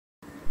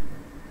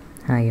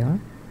Hi all.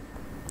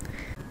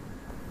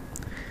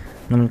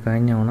 നമ്മൾ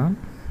കഴിഞ്ഞ തവണ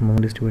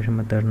മൂന്ന് ഡിസ്ട്രിബ്യൂഷൻ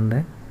മെത്തേഡിൻ്റെ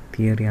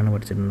തിയറിയാണ്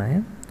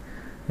പഠിച്ചിട്ടുണ്ടായത്.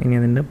 ഇനി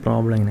അതിൻ്റെ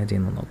പ്രോബ്ലം എങ്ങനെയാണ്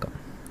ചെയ്യുന്നത് നോക്കാം.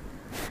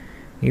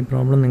 ഈ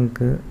പ്രോബ്ലം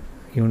നിങ്ങൾക്ക്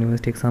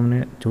യൂണിവേഴ്സിറ്റി എക്സാമിന്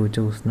ചോദിച്ച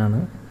ക്വസ്റ്റ്യനാണ്.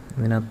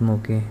 ഇതിനകത്ത്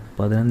നോക്കി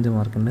 15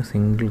 മാർക്കിൻ്റെ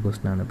സിംഗിൾ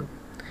ക്വസ്റ്റ്യനാണിത്.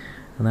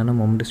 അതാണ്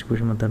മൊമെൻ്റ്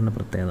ഡിസ്ട്രിബ്യൂഷൻ മെത്തേഡിൻ്റെ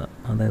പ്രത്യേകത.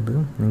 അതായത്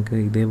നിങ്ങൾക്ക്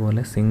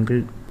ഇതേപോലെ സിംഗിൾ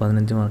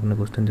 15 മാർക്കിൻ്റെ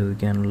ക്വസ്റ്റ്യൻ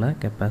ചോദിക്കാനുള്ള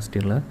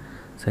കപ്പാസിറ്റിയുള്ള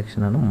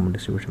സെക്ഷനാണ് മൊമെൻ്റ്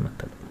ഡിസ്ട്രിബ്യൂഷൻ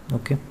മെത്തേഡ്.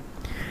 ഓക്കെ,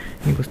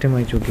 ഈ ക്വസ്റ്റ്യൻ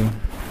വായിച്ചു നോക്കി.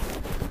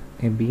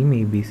 A beam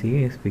ABC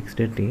is fixed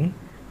at A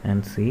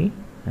and C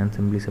and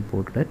simply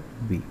supported at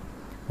B.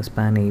 The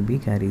span AB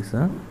carries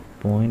a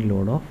point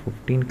load of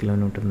 15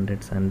 kN at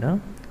its center.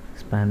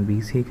 Span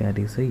BC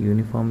carries a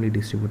uniformly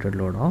distributed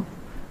load of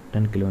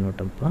 10 kN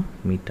per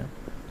meter.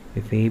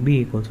 If AB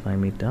equals 5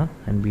 meter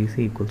and BC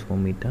equals 4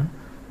 meter,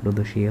 do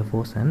the shear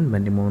force and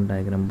bending moment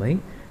diagram by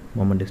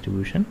moment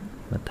distribution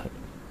method.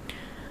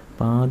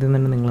 അപ്പോൾ ആദ്യം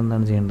തന്നെ നിങ്ങൾ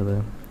എന്താണ് ചെയ്യേണ്ടത്?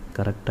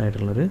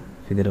 കറക്റ്റായിട്ടുള്ളൊരു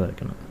figure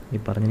വരയ്ക്കണം. ഈ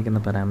പറഞ്ഞിരിക്കുന്ന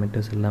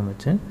parameters എല്ലാം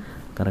വെച്ച്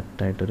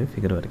കറക്റ്റായിട്ടൊരു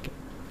ഫിഗർ വരയ്ക്കും.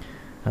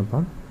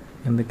 അപ്പം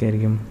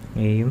എന്തൊക്കെയായിരിക്കും?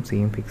 എയും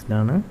സിയും ഫിക്സ്ഡ്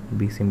ആണ്,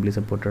 ബി സിംപ്ലി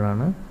സപ്പോർട്ടഡ്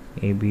ആണ്,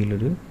 എ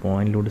ബിയിലൊരു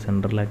പോയിൻ്റ് ലോഡ്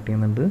സെൻറ്ററിൽ ആക്ട്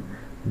ചെയ്യുന്നുണ്ട്,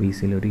 B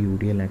സിയിലൊരു U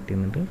D L act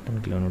ചെയ്യുന്നുണ്ട് 10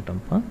 kN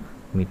per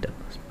meter.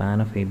 Span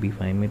of A B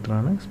 5 meter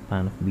ആണ്,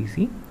 span of B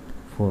C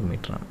 4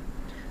 meter ആണ്.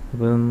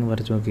 അപ്പോൾ ഇതൊന്ന്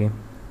വരച്ച്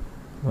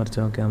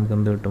നോക്കിയാൽ നമുക്ക്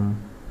എന്ത് കിട്ടും?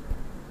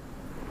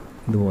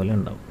 ഇതുപോലെ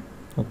ഉണ്ടാവും.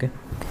 ഓക്കെ,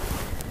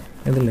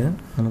 ഇതിൽ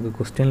നമുക്ക്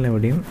ക്വസ്റ്റ്യനിൽ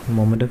എവിടെയും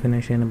മൊമെൻ്റ് ഓഫ്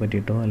ഇനേർഷ്യനെ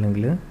പറ്റിയിട്ടോ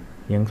അല്ലെങ്കിൽ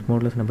യങ്സ്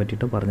മോഡുലസിനെ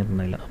പറ്റിയിട്ടോ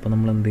പറഞ്ഞിട്ടുണ്ടായില്ല. അപ്പോൾ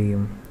നമ്മൾ എന്ത്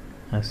ചെയ്യും?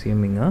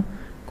 Assuming A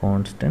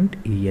constant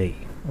E I.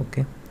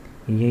 Okay,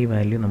 E I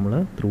value നമ്മൾ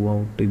ത്രൂ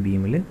ഔട്ട്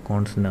ബീമിൽ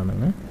കോൺസ്റ്റൻ്റ്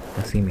ആണെന്ന്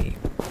അസ്യൂം ചെയ്യും.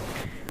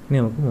 ഇനി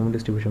നമുക്ക് മൊമെൻ്റ്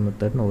ഡിസ്ട്രിബ്യൂഷൻ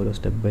മെത്തേഡിന് ഓരോ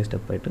സ്റ്റെപ്പ് ബൈ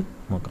സ്റ്റെപ്പായിട്ട്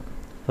നോക്കാം.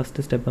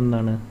 ഫസ്റ്റ് സ്റ്റെപ്പ്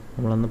എന്താണ്?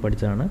 നമ്മളന്ന്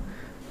പഠിച്ചതാണ്.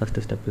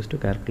 First step is to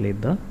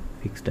calculate the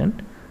fixed and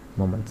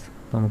moments.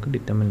 അപ്പോൾ നമുക്ക്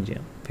ഡിറ്റർമിൻ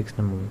ചെയ്യാം fixed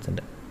and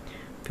മൊമെൻറ്റ്സിൻ്റെ.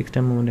 Fixed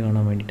and movement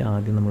കാണാൻ വേണ്ടിയിട്ട്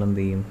ആദ്യം നമ്മൾ എന്ത്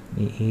ചെയ്യും?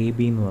 ഈ എ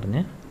ബി എന്ന് പറഞ്ഞ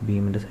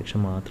ബീമിൻ്റെ സെക്ഷൻ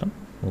മാത്രം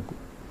നോക്കും.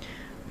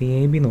 അപ്പോൾ എ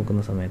ബി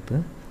നോക്കുന്ന സമയത്ത്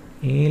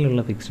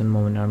എയിലുള്ള ഫിക്സ്ഡ് ആൻഡ്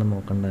മൂവ്മെൻ്റ് ആണ്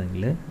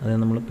നോക്കേണ്ടതെങ്കിൽ അത്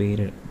നമ്മൾ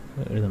പേര്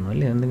എഴുതണം,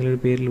 അല്ലേ? എന്തെങ്കിലും ഒരു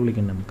പേരിൽ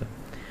വിളിക്കണ്ട നമുക്ക്.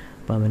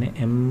 അപ്പോൾ അതിനെ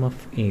എം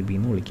എഫ് എ ബി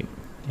എന്ന് വിളിക്കും.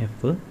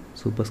 എഫ്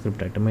സൂപ്പർ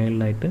സ്ക്രിപ്റ്റായിട്ട്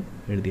മേളിലായിട്ട്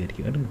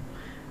എഴുതിയായിരിക്കും കേട്ടോ.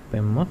 അപ്പോൾ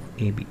എം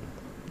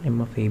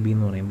എഫ് എ ബി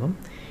എന്ന് പറയുമ്പം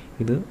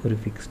ഇത് ഒരു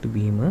fixed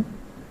beam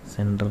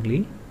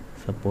centrally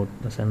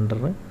centre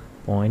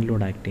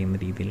പോയിൻറ്റിലൂടെ act ചെയ്യുന്ന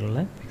രീതിയിലുള്ള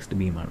ഫിക്സ്ഡ്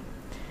ബീമാണ്.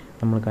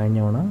 നമ്മൾ കഴിഞ്ഞ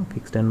തവണ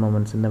ഫിക്സ്ഡ് ആൻഡ്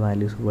മൊമെൻറ്റ്സിൻ്റെ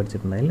വാല്യൂസ്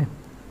പഠിച്ചിട്ടുണ്ടായില്ലേ?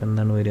 അപ്പോൾ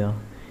എന്താണ് വരിക?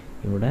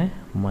 ഇവിടെ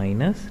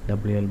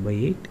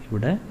 -WL/8,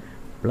 ഇവിടെ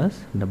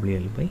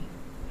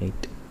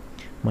 +WL/8.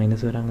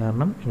 മൈനസ് വരാൻ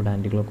കാരണം ഇവിടെ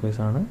ആൻറ്റി ക്ലോക്ക്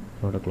വൈസ് ആണ്,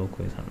 ഇവിടെ ക്ലോക്ക്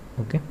വൈസ് ആണ്.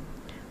 ഓക്കെ,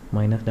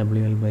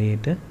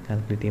 -WL/8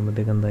 കാൽക്കുലേറ്റ്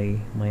ചെയ്യുമ്പോഴത്തേക്ക് എന്തായി?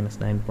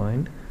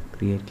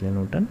 -9.38 kN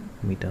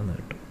എന്ന്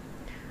കിട്ടും.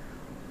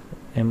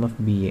 എം എഫ്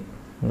ബി എ,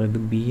 അതായത്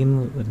ബി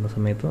എന്ന് വരുന്ന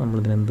സമയത്ത്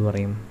നമ്മളിതിനെന്ത്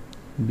പറയും?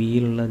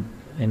 ബിയിലുള്ള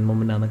എൻ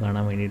മൊമെൻ്റ് ആണെന്ന്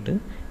കാണാൻ വേണ്ടിയിട്ട്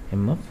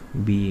എം എഫ്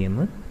ബി എ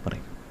എന്ന്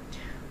പറയും.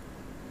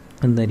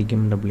 എന്തായിരിക്കും?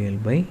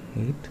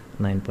 WL/8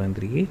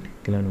 9.38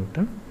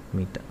 kN/m.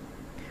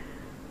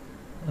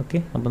 ഓക്കെ,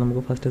 അപ്പോൾ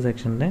നമുക്ക് ഫസ്റ്റ്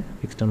സെക്ഷൻ്റെ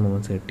ഫിക്സ്ഡ് ആൻഡ്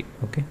മൂവ്മെൻറ്റ്സ് കിട്ടി.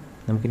 ഓക്കെ,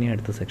 നമുക്കിനി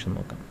അടുത്ത സെക്ഷൻ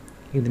നോക്കാം.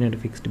 ഇതിനൊരു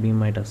ഫിക്സ്ഡ്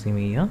ബീമായിട്ട് അസ്യൂം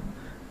ചെയ്യുക.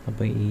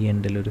 അപ്പോൾ ഈ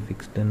എൻഡിലൊരു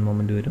ഫിക്സ്ഡ് ആൻഡ്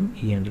മൂവ്മെൻറ്റ് വരും,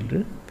 ഈ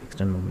എൻഡിലൊരു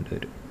ഫിക്സ്ഡ് ആൻഡ് മൂവ്മെൻറ്റ്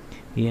വരും.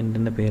 ഈ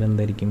എൻഡിൻ്റെ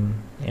പേരെന്തായിരിക്കും?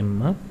 M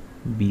F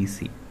B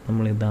C.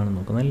 നമ്മൾ ഇതാണ്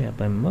നോക്കുന്നത്, അല്ലേ?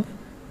 അപ്പോൾ എം എഫ്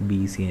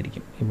ബി സി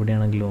ആയിരിക്കും.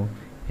 ഇവിടെയാണെങ്കിലോ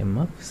എം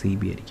എഫ് സി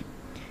ബി ആയിരിക്കും.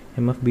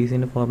 എം എഫ് ബി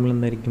സിൻ്റെ ഫോർമുല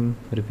എന്തായിരിക്കും?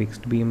 ഒരു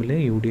fixed ബീമിൽ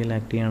U D L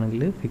act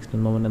ചെയ്യുകയാണെങ്കിൽ ഫിക്സ്ഡ്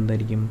മൊമെൻറ്റ്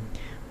എന്തായിരിക്കും?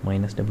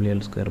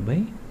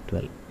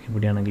 -WL²/12.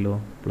 ഇവിടെയാണെങ്കിലോ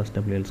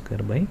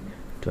 +WL²/12.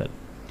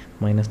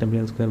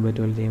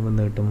 -WL²/12 ചെയ്യുമ്പോൾ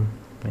എന്ത് കിട്ടും?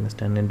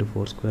 -10 ×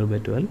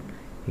 4²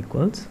 =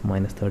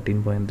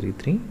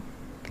 -13.33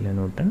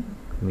 kN/m.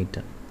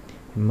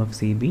 M F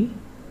C B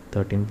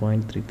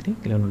 13.33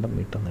 kN/m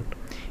എന്ന് കിട്ടും.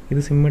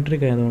 ഇത്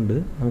സിമ്മെട്രിക് ആയതുകൊണ്ട്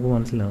നമുക്ക്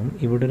മനസ്സിലാവും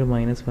ഇവിടെ ഒരു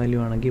മൈനസ് വാല്യൂ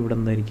ആണെങ്കിൽ ഇവിടെ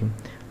എന്തായിരിക്കും?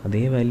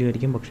 അതേ വാല്യൂ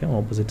ആയിരിക്കും, പക്ഷേ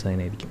ഓപ്പോസിറ്റ് സൈൻ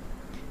ആയിരിക്കും.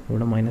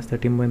 ഇവിടെ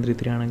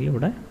 -13.33 ആണെങ്കിൽ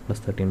ഇവിടെ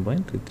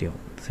 +13.33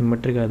 ആവും.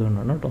 സിമ്മെട്രിക്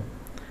ആയതുകൊണ്ടാണ് കേട്ടോ.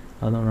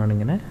 അതുകൊണ്ടാണ്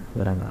ഇങ്ങനെ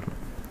വരാൻ കാരണം.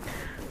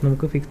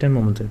 നമുക്ക് ഫിക്സ്ഡ് ആൻഡ്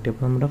മൊമെൻറ്റ്സ് കിട്ടി.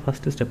 അപ്പോൾ നമ്മുടെ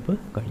ഫസ്റ്റ് സ്റ്റെപ്പ്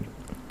കഴിഞ്ഞു,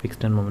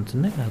 ഫിക്സ്ഡ് ആൻഡ്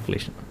മൊമെൻറ്റ്സിൻ്റെ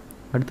കാൽക്കുലേഷൻ.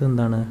 അടുത്തത്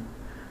എന്താണ്?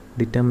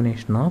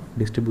 Determination of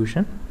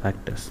distribution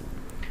factors.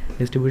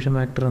 Distribution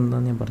factor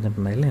എന്താണെന്ന് ഞാൻ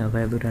പറഞ്ഞിട്ടുണ്ടായില്ലേ?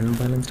 അതായത് ഒരു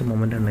അൺബാലൻസ്ഡ്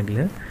മൊമെൻ്റ് ഉണ്ടെങ്കിൽ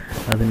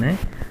അതിനെ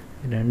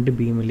രണ്ട്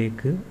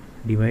ബീമിലേക്ക്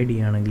ഡിവൈഡ്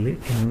ചെയ്യുകയാണെങ്കിൽ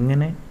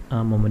എങ്ങനെ ആ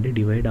മൊമെൻറ്റ്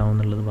ഡിവൈഡ്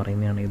ആവുമെന്നുള്ളത്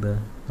പറയുന്നതാണ് ഇത്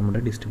നമ്മുടെ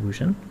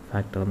ഡിസ്ട്രിബ്യൂഷൻ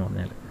ഫാക്ടർ എന്ന്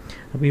പറഞ്ഞാൽ.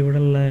 അപ്പോൾ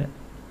ഇവിടെയുള്ള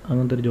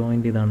അങ്ങനത്തെ ഒരു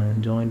ജോയിൻ്റ് ഇതാണ്,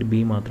 ജോയിൻ്റ് ബി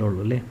മാത്രമേ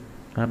ഉള്ളൂ, അല്ലേ?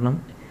 കാരണം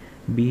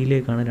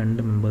ബിയിലേക്കാണ്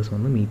രണ്ട് മെമ്പേഴ്സ്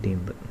വന്ന് മീറ്റ്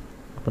ചെയ്യുന്നത്.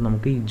 അപ്പോൾ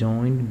നമുക്ക് ഈ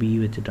ജോയിൻ്റ് ബി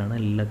വെച്ചിട്ടാണ്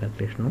എല്ലാ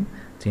കാൽക്കുലേഷനും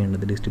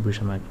ചെയ്യേണ്ടത്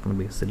ഡിസ്ട്രിബ്യൂഷൻ ഫാക്ടറിൻ്റെ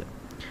ബേസിൽ.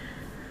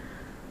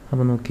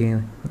 അപ്പോൾ നോക്കിയേ,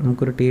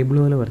 നമുക്കൊരു ടേബിൾ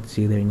പോലെ വരച്ച്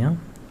ചെയ്ത് കഴിഞ്ഞാൽ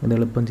ഇത്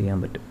എളുപ്പം ചെയ്യാൻ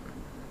പറ്റും.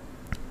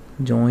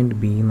 ജോയിൻ്റ്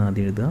ബി എന്ന്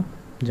ആദ്യം എഴുതുക.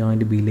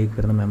 ജോയിൻ്റ് ബിയിലേക്ക്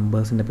വരുന്ന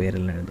മെമ്പേഴ്സിൻ്റെ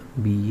പേരെല്ലാം എഴുതുക,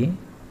 BA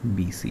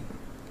BC.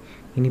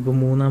 ഇനിയിപ്പോൾ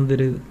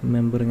മൂന്നാമതൊരു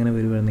മെമ്പർ ഇങ്ങനെ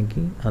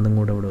വരുവാണെങ്കിൽ അതും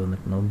കൂടെ ഇവിടെ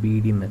വന്നിട്ടുണ്ടാവും,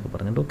 BD എന്നൊക്കെ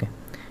പറഞ്ഞിട്ട്. ഓക്കെ,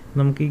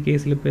 നമുക്ക് ഈ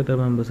കേസിൽ ഇപ്പോൾ എത്ര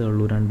മെമ്പേഴ്സേ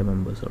ഉള്ളൂ? 2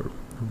 മെമ്പേഴ്സേ ഉള്ളൂ.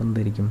 അപ്പോൾ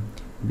എന്തായിരിക്കും?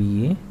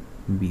 BA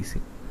BC.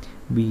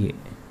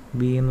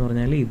 BA എന്ന്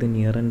പറഞ്ഞാൽ ഇത്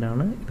നിയർ എൻഡ്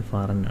ആണ്, ഇത്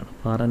ഫാർ എൻഡ് ആണ്.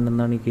 ഫാർ എൻഡ്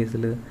എന്താണ് ഈ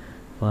കേസിൽ?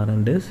 Far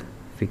end is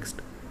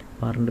fixed.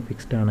 Far end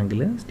fixed ആണെങ്കിൽ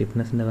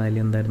സ്റ്റിഫ്നെസ്സിൻ്റെ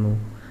വാല്യൂ എന്തായിരുന്നു?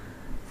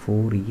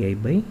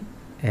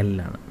 4EI/L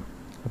ആണ്.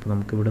 അപ്പോൾ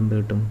നമുക്കിവിടെ എന്ത്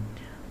കിട്ടും?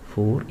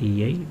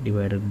 4EI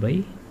ഡിവൈഡഡ് ബൈ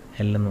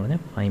L എന്ന്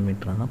പറഞ്ഞാൽ 5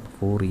 മീറ്റർ ആണ്. അപ്പോൾ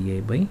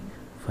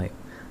 4EI/5.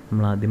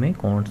 നമ്മൾ ആദ്യമേ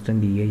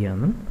കോൺസ്റ്റൻറ്റ് EI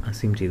ആണെന്ന്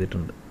അസ്യൂം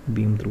ചെയ്തിട്ടുണ്ട്.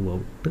 ബീം ത്രൂ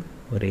ഔട്ട്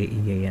ഒരേ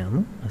EI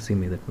ആണെന്ന് അസ്യൂം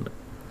ചെയ്തിട്ടുണ്ട്.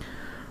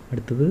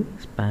 അടുത്തത്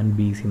സ്പാൻ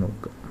BC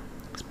നോക്കുക.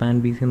 സ്പാൻ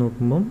BC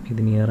നോക്കുമ്പം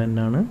ഇത് നിയർ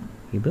എൻഡാണ്,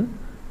 ഇത്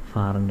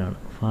ഫാർ എൻഡാണ്.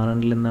 ഫാർ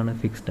എൻഡിൽ എന്താണ്?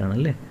 ഫിക്സ്ഡ് ആണ്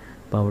അല്ലേ?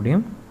 അപ്പോൾ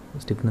അവിടെയും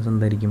സ്റ്റിഫ്നെസ്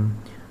എന്തായിരിക്കും?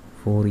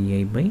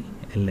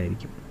 4EI/L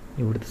ആയിരിക്കും.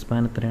 ഇവിടുത്തെ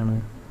സ്പാൻ എത്രയാണ്?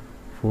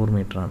 4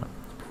 മീറ്റർ ആണ്.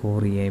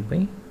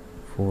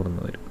 4EI/4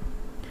 എന്ന് വരും.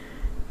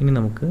 ഇനി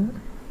നമുക്ക്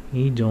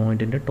ഈ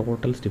ജോയിൻറ്റിൻ്റെ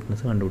ടോട്ടൽ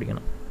സ്റ്റിഫ്നെസ്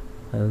കണ്ടുപിടിക്കണം.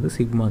 അതായത്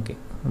സിഗ്മ കെ.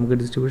 നമുക്ക്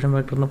ഡിസ്ട്രിബ്യൂഷൻ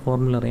ഫാക്ടറിൻ്റെ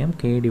ഫോർമുല അറിയാം,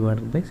 K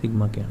divided by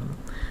sigma K ആണെന്ന്.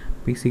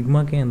 അപ്പോൾ ഈ സിഗ്മ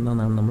കെ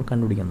എന്താണെന്നാണ് നമ്മൾ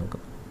കണ്ടുപിടിക്കാൻ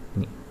നോക്കുന്നത്.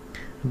 ഇനി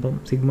അപ്പം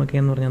സിഗ്മ കെ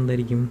എന്ന് പറഞ്ഞാൽ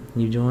എന്തായിരിക്കും?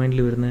 ഈ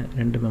ജോയിൻറ്റിൽ വരുന്ന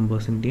രണ്ട്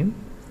മെമ്പേഴ്സിൻ്റെയും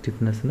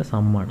സ്റ്റിഫ്നെസ്സിൻ്റെ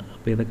സമ്മാണ്.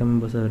 അപ്പോൾ ഏതൊക്കെ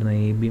മെമ്പേഴ്സാണ് വരുന്നത്?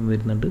 എ ബിയും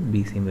വരുന്നുണ്ട്,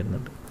 ബി സിയും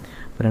വരുന്നുണ്ട്.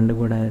 അപ്പോൾ രണ്ടും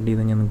കൂടെ ആഡ് ചെയ്ത്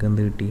കഴിഞ്ഞാൽ നമുക്ക്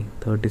എന്ത് കിട്ടി?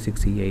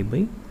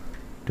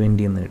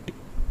 36EI/20 എന്ന് കിട്ടി.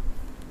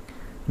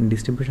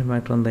 ഡിസ്ട്രിബ്യൂഷൻ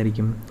ഫാക്ടർ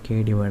എന്തായിരിക്കും? K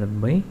divided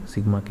by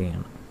sigma K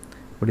ആണ്.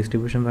 അപ്പോൾ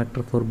ഡിസ്ട്രിബ്യൂഷൻ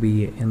ഫാക്ടർ ഫോർ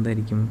BA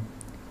എന്തായിരിക്കും?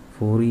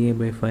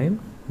 4EI/5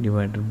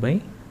 ഡിവൈഡഡ് ബൈ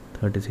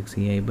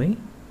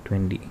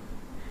 36EI/20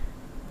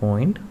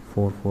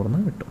 0.44 എന്ന്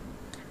കിട്ടും.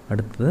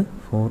 അടുത്തത്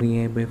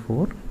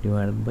 4EI/4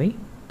 ഡിവൈഡഡ് ബൈ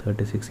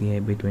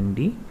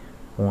 36EI/20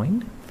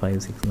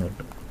 0.56 എന്ന്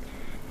കിട്ടും.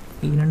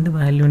 ഈ രണ്ട്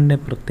വാല്യൂവിൻ്റെ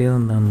പ്രത്യേകത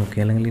എന്താണെന്ന് നോക്കി,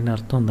 അല്ലെങ്കിൽ ഇതിൻ്റെ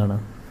അർത്ഥം എന്താണ്?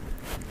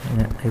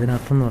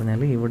 ഇതിനർത്ഥം എന്ന്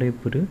പറഞ്ഞാൽ ഇവിടെ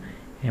ഇപ്പോൾ ഒരു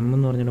M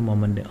എന്ന് പറഞ്ഞൊരു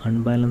മൊമെൻറ്റ്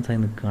അൺബാലൻസ് ആയി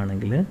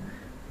നിൽക്കുകയാണെങ്കിൽ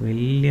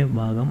വലിയ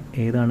ഭാഗം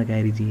ഏതാണ്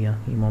ക്യാരി ചെയ്യുക?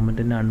 ഈ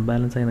മൊമെൻറ്റിൻ്റെ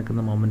അൺബാലൻസ് ആയി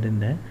നിൽക്കുന്ന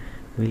മൊമെൻറ്റിൻ്റെ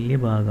വലിയ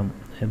ഭാഗം,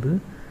 അതായത്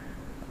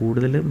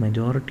കൂടുതൽ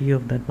majority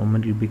of that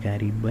moment will be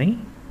carried by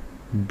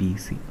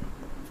BC.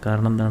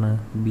 കാരണം എന്താണ്?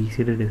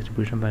 BCയുടെ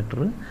ഡിസ്ട്രിബ്യൂഷൻ ഫാക്ടർ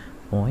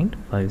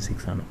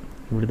 0.56 ആണ്.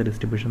 ഇവിടുത്തെ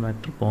ഡിസ്ട്രിബ്യൂഷൻ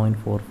ഫാക്ടർ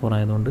 0.44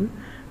 ആയതുകൊണ്ട്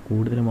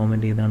കൂടുതൽ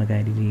മൊമെൻറ്റ് ഏതാണ്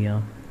ക്യാരി ചെയ്യുക?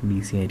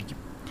 BC ആയിരിക്കും.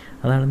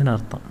 അതാണ് ഇതിൻ്റെ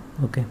അർത്ഥം.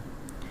 ഓക്കെ,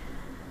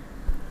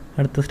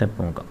 അടുത്ത സ്റ്റെപ്പ്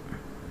നോക്കാം.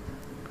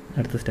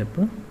 അടുത്ത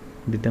step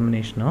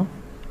determination of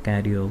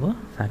carry over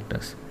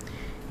factors.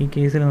 ഈ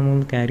കേസിൽ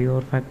നമ്മൾ ക്യാരി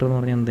ഓവർ ഫാക്ടർ എന്ന്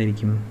പറഞ്ഞാൽ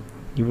എന്തായിരിക്കും?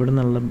 ഇവിടെ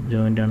നിന്നുള്ള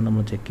ജോയിൻ്റാണ്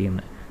നമ്മൾ ചെക്ക്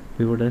ചെയ്യുന്നത്.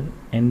 അപ്പോൾ ഇവിടെ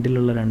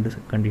എൻഡിലുള്ള രണ്ട്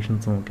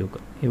കണ്ടീഷൻസ് നോക്കി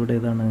നോക്കുക. ഇവിടെ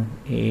ഏതാണ്?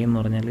 A എന്ന്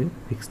പറഞ്ഞാൽ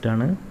ഫിക്സ്ഡ്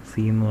ആണ്, C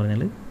എന്ന്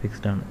പറഞ്ഞാൽ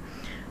ഫിക്സ്ഡ് ആണ്.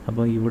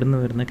 അപ്പോൾ ഇവിടെ നിന്ന്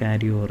വരുന്ന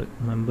carry over,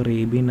 member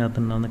AB-ൻ്റെ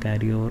അകത്തുണ്ടാകുന്ന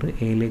carry over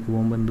എയിലേക്ക്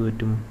പോകുമ്പോൾ എന്ത്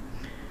പറ്റും?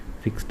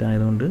 ഫിക്സ്ഡ്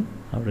ആയതുകൊണ്ട്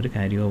അവിടെ ഒരു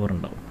ക്യാരി ഓവർ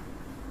ഉണ്ടാവും.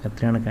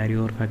 എത്രയാണ് ക്യാരി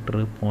ഓവർ ഫാക്ടർ?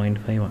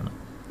 0.5 ആണ്.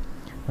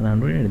 അതാണ്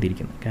ഇവിടെ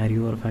എഴുതിയിരിക്കുന്നത്. Carry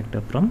over factor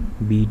from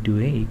B to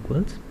A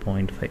equals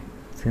 0.5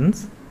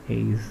 since A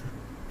is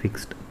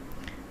fixed.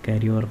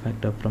 Carry over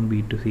factor from B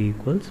to C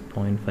equals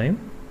 0.5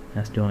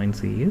 as joint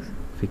C is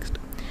fixed.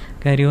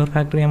 Carry over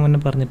factor ഞാൻ മുന്നേ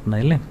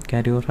പറഞ്ഞിട്ടുണ്ടായില്ലേ?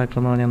 Carry over factor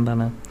എന്ന് പറഞ്ഞാൽ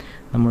എന്താണ്?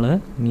 നമ്മൾ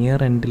near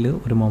എൻഡിൽ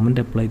ഒരു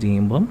moment apply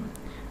ചെയ്യുമ്പം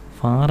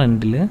far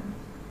എൻഡിൽ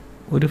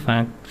ഒരു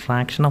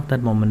fraction of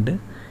that moment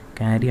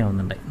carry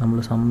ആവുന്നുണ്ടായി. നമ്മൾ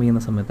സം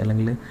ചെയ്യുന്ന സമയത്ത്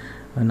അല്ലെങ്കിൽ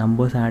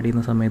നമ്പേഴ്സ് ആഡ്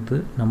ചെയ്യുന്ന സമയത്ത്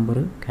നമ്പർ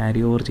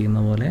ക്യാരി ഓവർ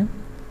ചെയ്യുന്ന പോലെ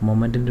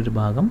മൊമെൻറ്റിൻ്റെ ഒരു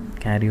ഭാഗം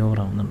ക്യാരി ഓവർ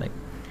ആവുന്നുണ്ടായി.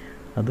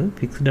 അത്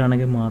ഫിക്സ്ഡ്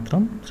ആണെങ്കിൽ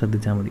മാത്രം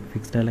ശ്രദ്ധിച്ചാൽ മതി.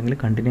 ഫിക്സ്ഡ് അല്ലെങ്കിൽ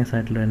കണ്ടിന്യൂസ്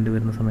ആയിട്ടുള്ള എൻഡ്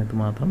വരുന്ന സമയത്ത്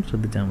മാത്രം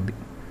ശ്രദ്ധിച്ചാൽ മതി.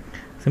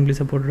 സിംപ്ലി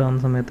സപ്പോർട്ടഡ് ആവുന്ന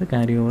സമയത്ത്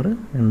ക്യാരി ഓവർ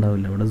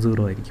ഉണ്ടാവില്ല, അവിടെ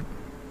 0 ആയിരിക്കും.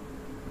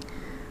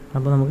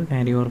 അപ്പോൾ നമുക്ക്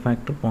ക്യാരി ഓവർ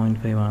ഫാക്ടർ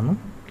 0.5 ആണെന്ന്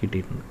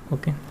കിട്ടിയിട്ടുണ്ട്.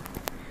 ഓക്കെ,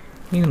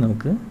 ഇനി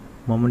നമുക്ക്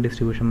മൊമെൻറ്റ്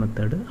ഡിസ്ട്രിബ്യൂഷൻ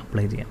മെത്തേഡ്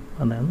അപ്ലൈ ചെയ്യാം.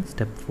 അതാണ്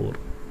സ്റ്റെപ്പ് 4.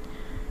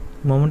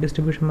 മൊമെൻറ്റ്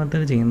ഡിസ്ട്രിബ്യൂഷൻ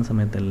മെത്തേഡ് ചെയ്യുന്ന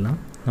സമയത്തെല്ലാം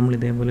നമ്മൾ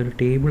ഇതേപോലെ ഒരു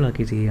ടേബിൾ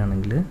ആക്കി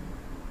ചെയ്യുകയാണെങ്കിൽ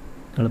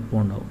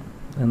എളുപ്പമുണ്ടാവും.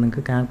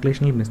 നിങ്ങൾക്ക്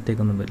കാൽക്കുലേഷനിൽ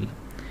മിസ്റ്റേക്ക് ഒന്നും വരില്ല.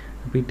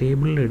 അപ്പോൾ ഈ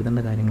ടേബിളിൽ എഴുതേണ്ട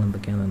കാര്യങ്ങൾ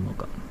എന്തൊക്കെയാണെന്ന്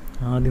നോക്കാം.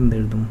 ആദ്യം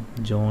എന്തെഴുതും?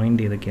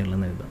 ജോയിൻ്റ്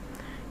ഏതൊക്കെയാണെന്ന് എഴുതാം.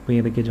 ഇപ്പോൾ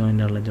ഏതൊക്കെ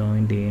ജോയിൻ്റാണുള്ളത്?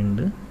 ജോയിൻ്റ് A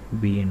ഉണ്ട്,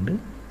 B ഉണ്ട്,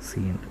 C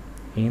ഉണ്ട്.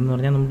 A എന്ന്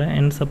പറഞ്ഞാൽ നമ്മുടെ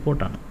എൻഡ്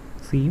സപ്പോർട്ടാണ്,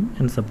 സിയും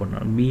എൻഡ്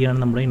സപ്പോർട്ടാണ്, B ആണ്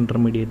നമ്മുടെ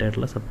ഇൻ്റർമീഡിയറ്റ്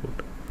ആയിട്ടുള്ള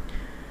സപ്പോർട്ട്.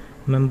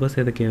 മെമ്പേഴ്സ്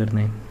ഏതൊക്കെയാണ്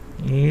വരുന്നത്?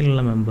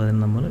 എയിലുള്ള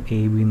മെമ്പേഴ്സിന് നമ്മൾ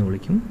AB എന്ന്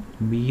വിളിക്കും.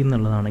 B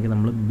എന്നുള്ളതാണെങ്കിൽ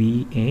നമ്മൾ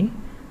BA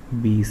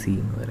BC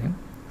എന്ന് പറയും.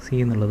 C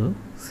എന്നുള്ളത്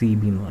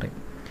CB എന്ന് പറയും.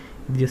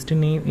 ഇത് ജസ്റ്റ്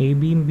നെയിം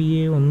ABയും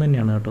BA ഒന്ന്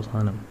തന്നെയാണ് കേട്ടോ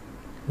സാധനം.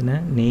 പിന്നെ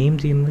നെയിം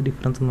ചെയ്യുന്ന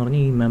ഡിഫറൻസ് എന്ന്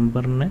പറഞ്ഞാൽ ഈ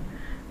മെമ്പറിനെ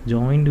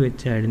ജോയിൻ്റ്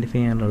വെച്ച് ഐഡൻറ്റിഫൈ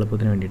ചെയ്യാനുള്ള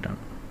എളുപ്പത്തിന് വേണ്ടിയിട്ടാണ്.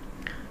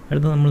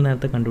 അടുത്ത നമ്മൾ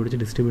നേരത്തെ കണ്ടുപിടിച്ച്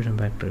ഡിസ്ട്രിബ്യൂഷൻ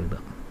ഫാക്ടർ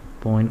എഴുതാം.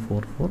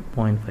 0.44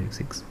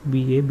 0.56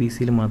 BA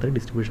BCയിൽ മാത്രമേ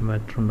ഡിസ്ട്രിബ്യൂഷൻ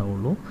ഫാക്ടർ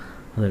ഉണ്ടാവുള്ളൂ,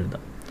 അത്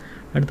എഴുതാം.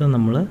 അടുത്തത്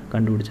നമ്മൾ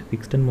കണ്ടുപിടിച്ച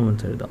ഫിക്സ്ഡ് ആൻഡ്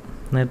മൊമെൻറ്റ്സ് എഴുതാം.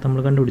 നേരത്തെ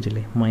നമ്മൾ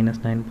കണ്ടുപിടിച്ചില്ലേ?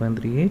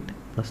 -9.38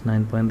 +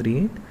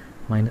 9.38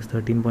 -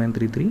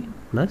 13.33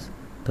 +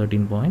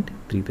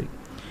 13.33.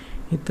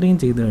 ഇത്രയും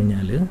ചെയ്ത്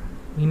കഴിഞ്ഞാൽ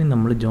ഇനി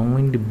നമ്മൾ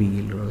ജോയിൻ്റ്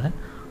ബിയിലുള്ള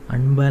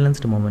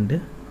അൺബാലൻസ്ഡ് മൊമെൻറ്റ്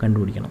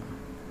കണ്ടുപിടിക്കണം.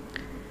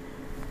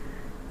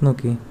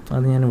 നോക്കി,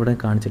 അത് ഞാനിവിടെ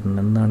കാണിച്ചിട്ടുണ്ട്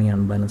എന്താണ് ഈ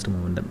അൺബാലൻസ്ഡ്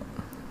മൊമെൻ്റ് എന്ന്.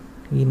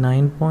 ഈ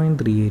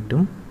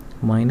 9.38ഉം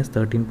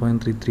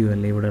 -13.33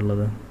 അല്ലേ ഇവിടെ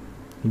ഉള്ളത്,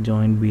 ഈ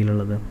ജോയിൻറ്റ്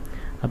ബിയിലുള്ളത്.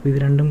 അപ്പോൾ ഇത്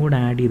രണ്ടും കൂടെ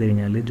ആഡ് ചെയ്ത്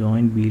കഴിഞ്ഞാൽ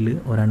ജോയിൻറ്റ് ബിയിൽ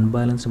ഒരു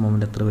അൺബാലൻസ്ഡ്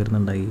മൊമെൻറ്റ് എത്ര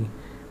വരുന്നുണ്ടായി?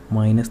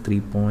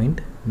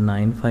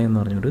 -3.95 എന്ന്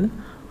പറഞ്ഞൊരു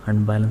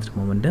അൺബാലൻസ്ഡ്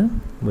മൊമെൻറ്റ്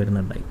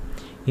വരുന്നുണ്ടായി.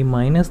 ഈ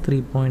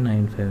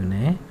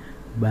 -3.95നെ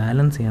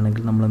ബാലൻസ്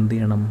ചെയ്യണമെങ്കിൽ നമ്മൾ എന്ത്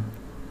ചെയ്യണം?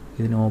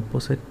 ഇതിന്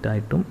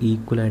ഓപ്പോസിറ്റായിട്ടും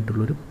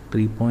ഈക്വലായിട്ടുള്ളൊരു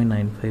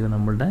 3.95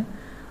 നമ്മളുടെ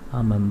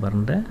ആ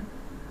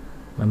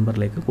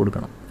മെമ്പറിലേക്ക്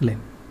കൊടുക്കണം അല്ലേ.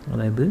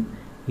 അതായത്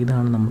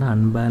ഇതാണ് നമ്മുടെ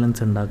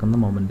അൺബാലൻസ് ഉണ്ടാക്കുന്ന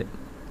മൊമെൻറ്റ്.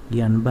 ഈ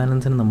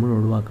അൺബാലൻസിനെ നമ്മൾ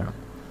ഒഴിവാക്കണം.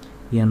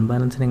 ഈ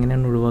അൺബാലൻസിനെ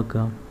എങ്ങനെയാണ്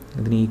ഒഴിവാക്കുക?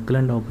 ഇതിന് ഈക്വൽ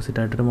ആൻഡ് ഓപ്പോസിറ്റ്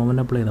ആയിട്ടൊരു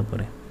മൊമെൻറ്റ് അപ്ലൈ ചെയ്താൽ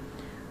പോരെ.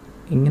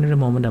 ഇങ്ങനൊരു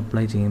മൊമെൻറ്റ്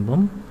അപ്ലൈ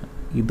ചെയ്യുമ്പം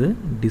ഇത്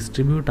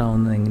ഡിസ്ട്രിബ്യൂട്ട്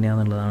ആവുന്നത്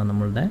എങ്ങനെയാണെന്നുള്ളതാണ്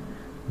നമ്മളുടെ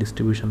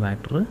ഡിസ്ട്രിബ്യൂഷൻ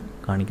ഫാക്ടർ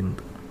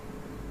കാണിക്കുന്നത്.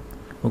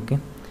 ഓക്കെ,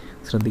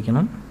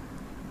 ശ്രദ്ധിക്കണം.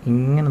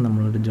 ഇങ്ങനെ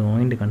നമ്മളൊരു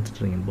ജോയിൻ്റ്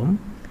കൺസിഡർ ചെയ്യുമ്പം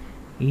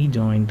ഈ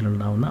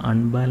ജോയിൻറ്റിലുണ്ടാവുന്ന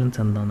അൺബാലൻസ്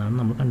എന്താണെന്നാണ്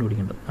നമ്മൾ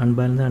കണ്ടുപിടിക്കേണ്ടത്.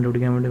 അൺബാലൻസ്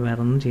കണ്ടുപിടിക്കാൻ വേണ്ടി വേറെ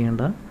ഒന്നും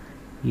ചെയ്യേണ്ട,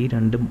 ഈ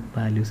രണ്ട്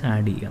വാല്യൂസ്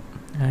ആഡ് ചെയ്യാം.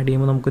 ആഡ്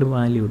ചെയ്യുമ്പോൾ നമുക്കൊരു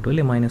വാല്യൂ കിട്ടും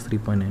അല്ലേ,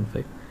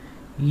 -3.95.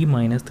 ഈ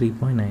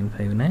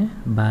 -3.95നെ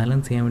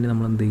ബാലൻസ് ചെയ്യാൻ വേണ്ടി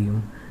നമ്മൾ എന്ത് ചെയ്യും?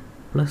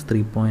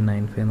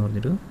 +3.95 എന്ന്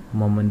പറഞ്ഞൊരു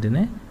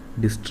മൊമെൻറ്റിനെ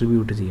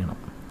ഡിസ്ട്രിബ്യൂട്ട് ചെയ്യണം.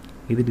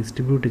 ഇത്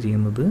ഡിസ്ട്രിബ്യൂട്ട്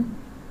ചെയ്യുന്നത്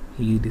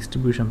ഈ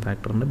ഡിസ്ട്രിബ്യൂഷൻ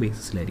ഫാക്ടറിൻ്റെ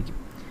ബേസിസിലായിരിക്കും.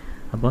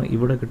 അപ്പോൾ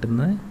ഇവിടെ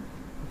കിട്ടുന്ന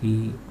ഈ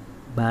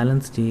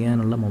ബാലൻസ്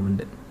ചെയ്യാനുള്ള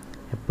മൊമെൻറ്റ്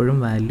എപ്പോഴും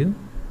വാല്യൂ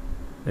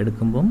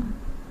എടുക്കുമ്പം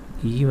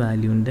ഈ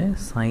വാല്യൂവിൻ്റെ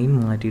സൈൻ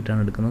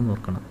മാറ്റിയിട്ടാണ് എടുക്കുന്നത്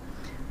നോക്കണം.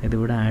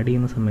 ഇതിവിടെ ആഡ്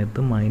ചെയ്യുന്ന സമയത്ത്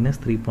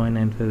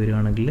 -3.95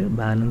 വരികയാണെങ്കിൽ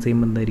ബാലൻസ്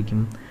ചെയ്യുമ്പോൾ എന്തായിരിക്കും?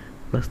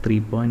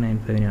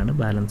 +3.95നെയാണ്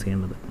ബാലൻസ്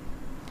ചെയ്യേണ്ടത്.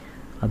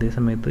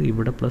 അതേസമയത്ത്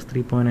ഇവിടെ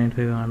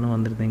 +3.95 ആണ്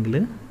വന്നിരുന്നെങ്കിൽ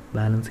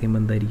ബാലൻസ്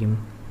ചെയ്യുമ്പോൾ എന്തായിരിക്കും?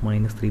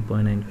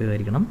 -3.95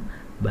 ആയിരിക്കണം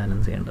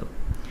ബാലൻസ് ചെയ്യേണ്ടത്.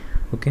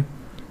 ഓക്കെ,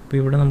 അപ്പോൾ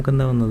ഇവിടെ നമുക്ക്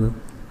എന്താ വന്നത്?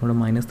 ഇവിടെ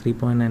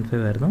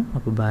 -3.95 ആയിരുന്നു.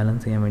 അപ്പോൾ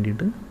ബാലൻസ് ചെയ്യാൻ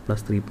വേണ്ടിയിട്ട്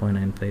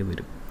 +3.95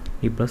 വരും.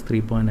 ഈ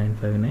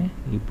 +3.95നെ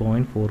ഈ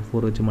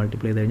 0.44 വെച്ച്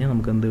മൾട്ടിപ്ലൈ ചെയ്ത് കഴിഞ്ഞാൽ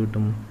നമുക്ക് എന്ത്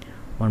കിട്ടും?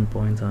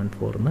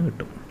 1.74 എന്ന്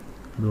കിട്ടും.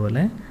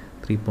 അതുപോലെ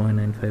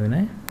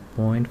 3.95നെ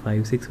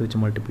 0.56 വെച്ച്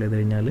മൾട്ടിപ്ലൈ ചെയ്ത്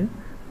കഴിഞ്ഞാൽ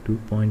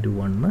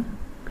 2.21 എന്ന്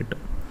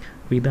കിട്ടും.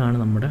 അപ്പോൾ ഇതാണ്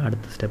നമ്മുടെ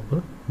അടുത്ത step,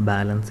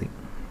 balancing.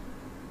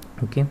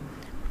 Okay,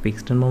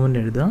 fixed moment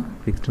എഴുതുക.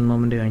 ഫിക്സ്ഡ്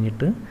മൊമെൻ്റ്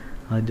കഴിഞ്ഞിട്ട്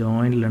ആ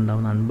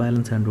ജോയിൻറ്റിലുണ്ടാകുന്ന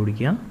അൺബാലൻസ്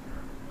കണ്ടുപിടിക്കുക.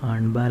 ആ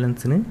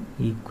അൺബാലൻസിന്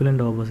ഈക്വൽ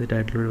ആൻഡ് ഓപ്പോസിറ്റ്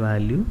ആയിട്ടുള്ളൊരു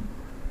വാല്യൂ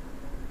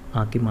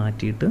ആക്കി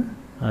മാറ്റിയിട്ട്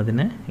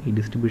അതിനെ ഈ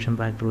ഡിസ്ട്രിബ്യൂഷൻ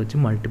ഫാക്ടർ വെച്ച്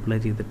മൾട്ടിപ്ലൈ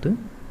ചെയ്തിട്ട്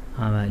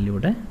ആ വാല്യൂ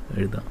ഇവിടെ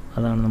എഴുതുക.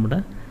 അതാണ് നമ്മുടെ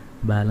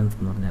ബാലൻസ്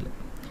എന്ന് പറഞ്ഞാൽ.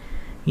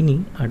 ഇനി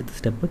അടുത്ത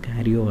സ്റ്റെപ്പ്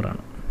ക്യാരി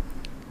ഓവറാണ്.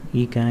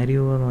 ഈ ക്യാരി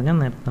ഓവർ എന്ന് പറഞ്ഞാൽ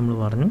നേരത്തെ നമ്മൾ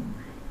പറഞ്ഞു,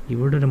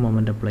 ഇവിടെ ഒരു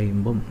മൊമെൻ്റ് അപ്ലൈ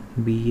ചെയ്യുമ്പം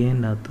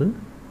BAൻ്റെ അകത്ത്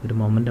ഒരു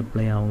മൊമെൻ്റ്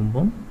അപ്ലൈ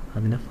ആകുമ്പം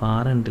അതിൻ്റെ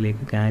ഫാർ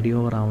എൻഡിലേക്ക് ക്യാരി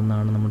ഓവർ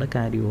ആവുന്നതാണ് നമ്മുടെ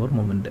ക്യാരി ഓവർ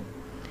മൊമെൻറ്റ്.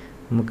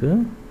 നമുക്ക്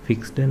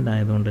ഫിക്സ്ഡ് എൻഡ്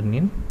ആയതുകൊണ്ട്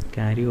തന്നെയും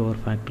ക്യാരി ഓവർ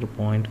ഫാക്ടർ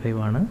 0.5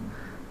 ആണ്.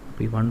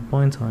 അപ്പോൾ ഈ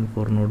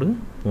 1.74നോട്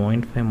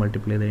 0.5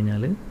 മൾട്ടിപ്ലൈ ചെയ്ത്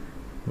കഴിഞ്ഞാൽ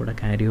ഇവിടെ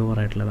ക്യാരി ഓവർ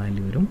ആയിട്ടുള്ള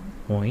വാല്യൂ വരും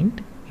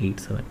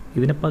 0.87.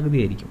 ഇതിൻ്റെ പകുതി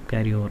ആയിരിക്കും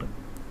ക്യാരി ഓവർ.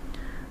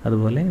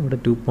 അതുപോലെ ഇവിടെ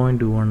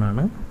 2.21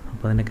 ആണ്.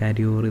 അപ്പോൾ അതിൻ്റെ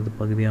ക്യാരി ഓവർ ഇത്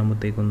പകുതി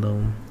ആകുമ്പോഴത്തേക്കും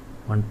എന്താവും?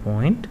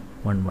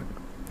 1.11.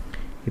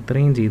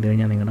 ഇത്രയും ചെയ്ത്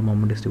കഴിഞ്ഞാൽ നിങ്ങളുടെ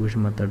മൊമെൻറ്റ്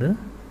ഡിസ്ട്രിബ്യൂഷൻ മെത്തേഡ്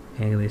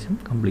ഏകദേശം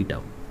കംപ്ലീറ്റ്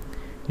ആവും.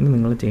 ഇനി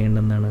നിങ്ങൾ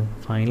ചെയ്യേണ്ടത് എന്താണ്?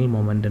 ഫൈനൽ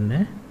മൊമെൻറ്റിൻ്റെ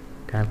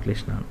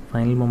കാൽക്കുലേഷനാണ്.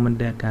 ഫൈനൽ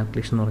മൊമെൻറ്റ്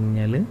കാൽക്കുലേഷൻ എന്ന് പറഞ്ഞു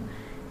കഴിഞ്ഞാൽ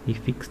ഈ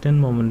ഫിക്സ്ഡ്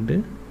ആൻഡ് മൊമെൻറ്റ്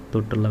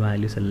തൊട്ടുള്ള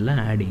വാല്യൂസ് എല്ലാം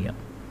ആഡ് ചെയ്യാം.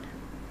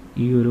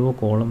 ഈ ഒരു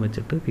കോളം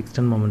വെച്ചിട്ട് ഫിക്സ്ഡ്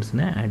ആൻഡ്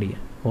മൊമെൻറ്റ്സിനെ ആഡ്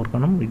ചെയ്യാം.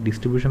 ഓർക്കണം, ഈ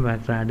ഡിസ്ട്രിബ്യൂഷൻ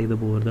ഫാക്ടർ ആഡ് ചെയ്ത്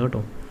പോകരുത്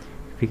കേട്ടോ.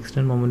 ഫിക്സ്ഡ്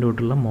ആൻഡ് മൊമെൻറ്റ്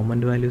തൊട്ടുള്ള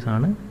മൊമെൻറ്റ് വാല്യൂസ്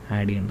ആണ്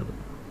ആഡ് ചെയ്യേണ്ടത്.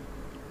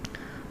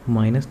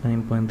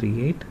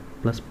 -9.38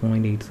 +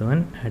 0.87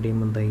 ആഡ്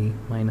ചെയ്യുമ്പോൾ എന്തായി?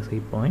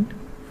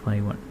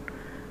 -8.51.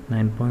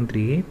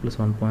 9.38 +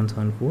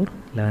 1.74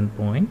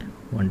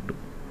 11.12.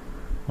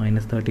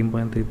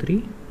 -13.33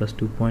 +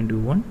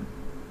 2.21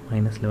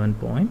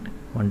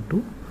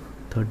 -11.12.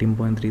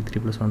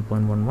 13.33 +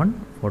 1.11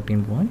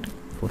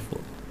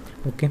 14.44.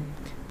 ഓക്കെ,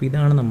 അപ്പോൾ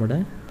ഇതാണ് നമ്മുടെ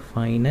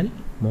ഫൈനൽ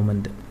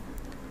മൊമെൻറ്റ്.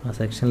 ആ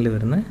സെക്ഷനിൽ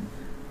വരുന്ന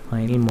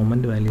ഫൈനൽ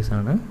മൊമെൻറ്റ്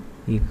വാല്യൂസാണ്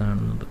ഈ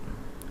കാണുന്നത്.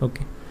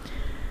 ഓക്കെ,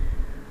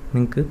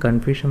 നിങ്ങൾക്ക്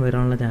കൺഫ്യൂഷൻ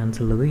വരാനുള്ള ചാൻസ്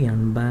ഉള്ളത് ഈ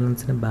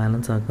അൺബാലൻസിനെ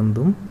ബാലൻസ്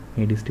ആക്കുന്നതും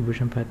ഈ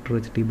ഡിസ്ട്രിബ്യൂഷൻ ഫാക്ടർ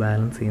വെച്ചിട്ട് ഈ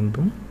ബാലൻസ്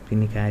ചെയ്യുന്നതും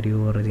പിന്നെ ക്യാരി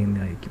ഓവർ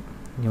ചെയ്യുന്നതായിരിക്കും.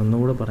 ഇനി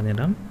ഒന്നുകൂടെ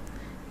പറഞ്ഞുതരാം.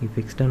 ഈ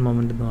ഫിക്സ്ഡ് ആൻഡ്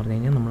മൊമെൻറ്റ് എന്ന് പറഞ്ഞു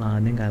കഴിഞ്ഞാൽ നമ്മൾ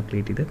ആദ്യം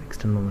കാൽക്കുലേറ്റ് ചെയ്ത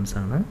ഫിക്സ്ഡ് ആൻഡ് മൊമെൻറ്റ്സ്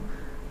ആണ്.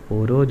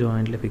 ഓരോ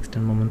ജോയിൻറ്റിലെ ഫിക്സ്ഡ്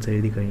ആൻഡ് മൊമെൻറ്റ്സ്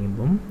എഴുതി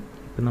കഴിയുമ്പം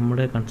ഇപ്പം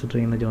നമ്മുടെ കൺസിഡർ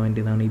ചെയ്യുന്ന ജോയിൻറ്റ്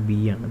ഇതാണ്, ഈ B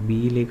ആണ്.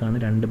 ബിയിലേക്കാണ്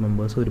രണ്ട്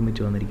മെമ്പേഴ്സ്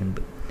ഒരുമിച്ച്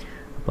വന്നിരിക്കുന്നത്.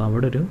 അപ്പോൾ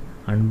അവിടെ ഒരു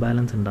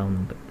അൺബാലൻസ്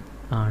ഉണ്ടാകുന്നുണ്ട്.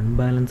 ആ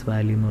അൺബാലൻസ്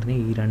വാല്യൂ എന്ന് പറഞ്ഞാൽ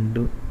ഈ രണ്ട്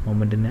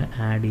മൊമെൻറ്റിനെ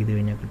ആഡ് ചെയ്ത്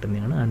കഴിഞ്ഞാൽ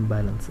കിട്ടുന്നതാണ്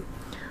അൺബാലൻസ്.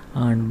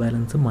 ആ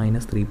അൺബാലൻസ്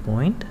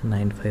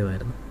 -3.95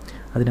 ആയിരുന്നു.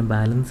 അതിനെ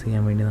ബാലൻസ്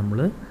ചെയ്യാൻ വേണ്ടി നമ്മൾ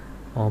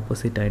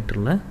ഓപ്പോസിറ്റ്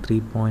ആയിട്ടുള്ള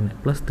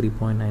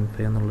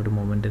 +3.95 എന്നുള്ളൊരു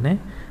മൊമെൻറ്റിനെ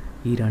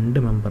ഈ രണ്ട്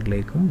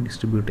മെമ്പറിലേക്കും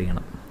ഡിസ്ട്രിബ്യൂട്ട്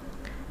ചെയ്യണം.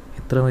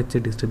 എത്ര വെച്ച്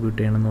ഡിസ്ട്രിബ്യൂട്ട്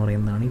ചെയ്യണം എന്ന്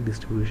പറയുന്നതാണ് ഈ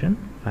ഡിസ്ട്രിബ്യൂഷൻ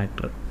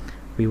ഫാക്ടർ.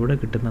 അപ്പോൾ ഇവിടെ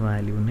കിട്ടുന്ന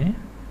വാല്യൂവിനെ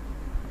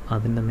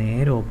അതിൻ്റെ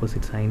നേരെ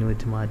ഓപ്പോസിറ്റ് സൈൻ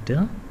വെച്ച് മാറ്റുക,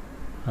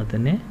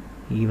 അതിനെ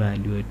ഈ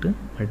വാല്യൂ ആയിട്ട്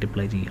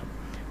മൾട്ടിപ്ലൈ ചെയ്യാം.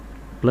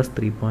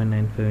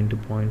 +3.95 ×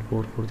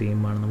 0.44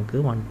 ചെയ്യുമ്പോഴാണ് നമുക്ക്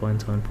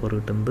 1.74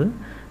 കിട്ടുന്നത്.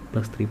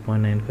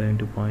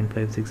 +3.95 ×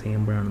 0.56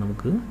 ചെയ്യുമ്പോഴാണ്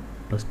നമുക്ക്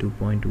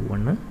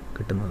 +2.21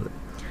 കിട്ടുന്നത്.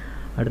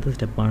 അടുത്ത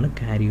സ്റ്റെപ്പാണ്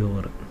ക്യാരി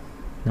ഓവർ.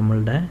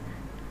 നമ്മളുടെ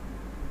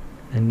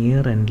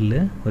നിയർ എൻഡിൽ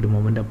ഒരു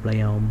മൊമെൻ്റ് അപ്ലൈ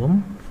ആകുമ്പം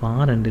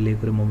ഫാർ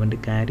എൻഡിലേക്ക് ഒരു മൊമെൻ്റ്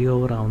ക്യാരി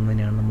ഓവർ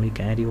ആവുന്നതിനാണ് നമ്മൾ ഈ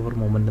ക്യാരി ഓവർ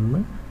മൊമെൻ്റ് എന്ന്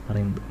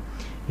പറയുന്നത്.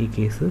 ഈ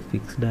കേസ്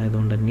ഫിക്സ്ഡ്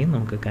ആയതുകൊണ്ട് തന്നെ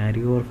നമുക്ക്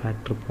ക്യാരി ഓവർ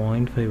ഫാക്ടർ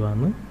 0.5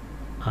 ആണെന്ന്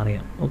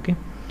അറിയാം. ഓക്കെ,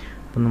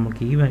 അപ്പം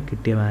നമുക്ക് ഈ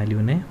കിട്ടിയ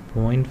വാല്യൂവിനെ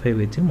 0.5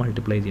 വെച്ച്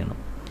മൾട്ടിപ്ലൈ ചെയ്യണം.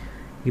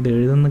 ഇത്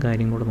എഴുതുന്ന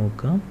കാര്യം കൂടെ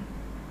നോക്കുക.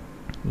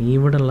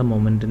 ഇവിടെയുള്ള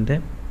മൊമെൻറ്റിൻ്റെ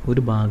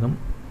ഒരു ഭാഗം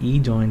ഈ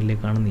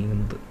ജോയിൻറ്റിലേക്കാണ്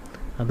നീങ്ങുന്നത്.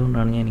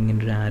 അതുകൊണ്ടാണ് ഞാൻ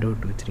ഇങ്ങനൊരു ആരോ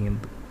ഇട്ട്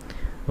വെച്ചിരിക്കുന്നത്.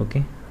 ഓക്കെ,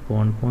 അപ്പോൾ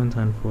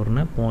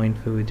 1.74നെ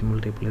 0.5 വെച്ച്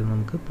മൾട്ടിപ്ലൈ ചെയ്ത്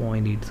നമുക്ക്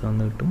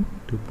 0.87 കിട്ടും.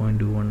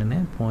 2.21നെ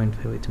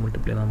 0.5 വെച്ച്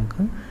മൾട്ടിപ്ലൈ ചെയ്ത്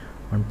നമുക്ക്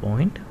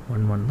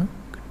 1.11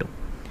 കിട്ടും.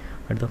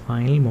 അടുത്ത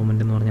ഫൈനൽ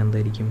മൊമെൻ്റ് എന്ന് പറഞ്ഞാൽ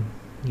എന്തായിരിക്കും?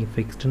 ഈ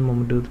ഫിക്സ്ഡ്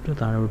മൊമെൻ്റ് തൊട്ട്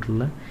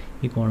താഴോട്ടുള്ള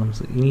ഈ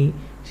കോളംസ്. ഇനി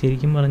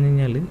ശരിക്കും പറഞ്ഞു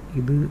കഴിഞ്ഞാൽ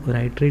ഇത് ഒരു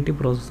ഐട്രേറ്റീവ്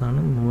പ്രോസസ്സാണ്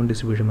മൊമെൻ്റ്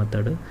ഡിസ്ട്രിബ്യൂഷൻ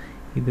മെത്തേഡ്.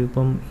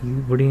 ഇതിപ്പം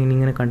ഇവിടെ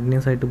ഇങ്ങനെ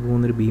കണ്ടിന്യൂസ് ആയിട്ട്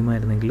പോകുന്നൊരു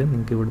ബീമായിരുന്നെങ്കിൽ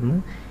നിങ്ങൾക്ക് ഇവിടുന്ന്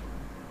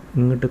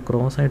ഇങ്ങോട്ട്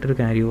ക്രോസ് ആയിട്ടൊരു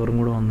ക്യാരി ഓവറും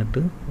കൂടെ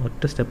വന്നിട്ട്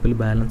ഒറ്റ സ്റ്റെപ്പിൽ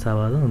ബാലൻസ്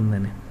ആവാതെ നിന്ന്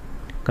തന്നെ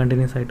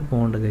കണ്ടിന്യൂസ് ആയിട്ട്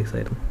പോകേണ്ട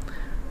കേസായിരുന്നു.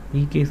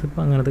 ഈ കേസ്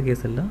ഇപ്പോൾ അങ്ങനത്തെ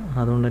കേസല്ല.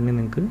 അതുകൊണ്ട് തന്നെ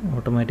നിങ്ങൾക്ക്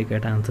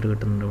ഓട്ടോമാറ്റിക്കായിട്ട് ആൻസർ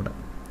കിട്ടുന്നുണ്ട് ഇവിടെ.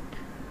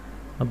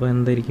 അപ്പോൾ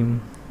എന്തായിരിക്കും?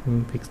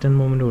 ഫിക്സ്ഡ്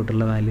മൊമെൻ്റ്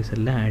തൊട്ടുള്ള വാല്യൂസ്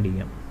എല്ലാം ആഡ്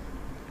ചെയ്യാം.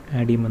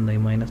 ആഡ് ചെയ്യുമ്പോൾ എന്തായി?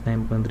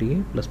 -9.38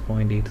 +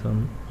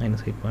 0.87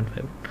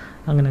 -8.5.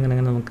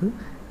 അങ്ങനെ നമുക്ക്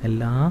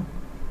എല്ലാ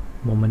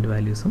മൊമെൻ്റ്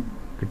വാല്യൂസും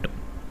കിട്ടും.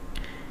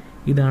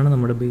 ഇതാണ്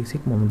നമ്മുടെ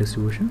ബേസിക് മൊമെൻ്റ്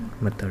ഡിസ്ട്രിബ്യൂഷൻ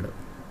മെത്തേഡ്.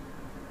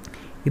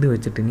 ഇത്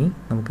വെച്ചിട്ടിനി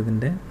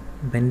നമുക്കിതിൻ്റെ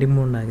ബെൻഡിങ്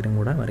മൊമെൻ്റ് ഡയഗ്രം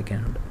കൂടെ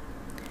വരയ്ക്കാനുണ്ട്.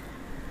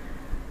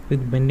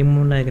 ഇത് ബെൻഡിങ്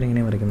മൊമെൻ്റ് ഡയഗ്രം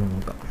എങ്ങനെ വരയ്ക്കുന്നത്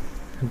നോക്കാം.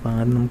 അപ്പോൾ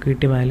ആദ്യം നമുക്ക്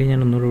കിട്ടിയ വാല്യൂ ഞാൻ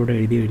ഒന്നുകൂടെ ഇവിടെ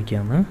എഴുതി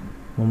വയ്ക്കുകയാണ്.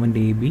 Moment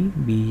AB,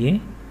 BA,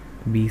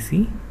 BC,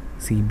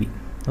 CB.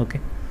 Okay,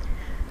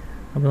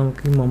 അപ്പോൾ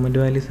നമുക്ക് ഈ മൊമെൻ്റ്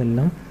വാല്യൂസ്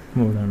എല്ലാം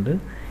ഇവിടെ ഉണ്ട്.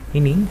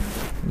 ഇനി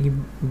ഈ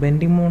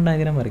ബെൻഡിങ് മൊമെൻ്റ്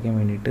ഡയഗ്രം വരയ്ക്കാൻ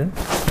വേണ്ടിയിട്ട്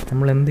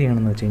നമ്മൾ എന്ത്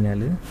ചെയ്യണമെന്ന് വെച്ച്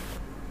കഴിഞ്ഞാൽ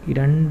ഈ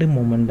രണ്ട്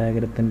മൊമെൻ്റ്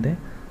ഡയഗ്രത്തിൻ്റെ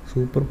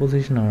സൂപ്പർ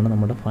പൊസിഷനാണ്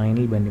നമ്മുടെ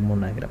ഫൈനൽ ബെൻഡിങ്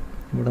മൊമെൻ്റ് ഡയഗ്രം.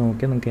 ഇവിടെ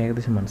നോക്കിയാൽ നിങ്ങൾക്ക്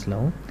ഏകദേശം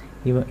മനസ്സിലാവും.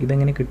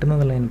 ഇതെങ്ങനെ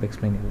കിട്ടുന്നതല്ല ഞാനിപ്പോൾ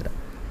എക്സ്പ്ലെയിൻ ചെയ്തു തരാം.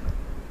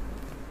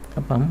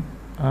 അപ്പം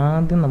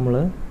ആദ്യം നമ്മൾ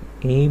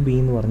AB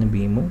എന്ന് പറഞ്ഞ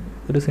ബീം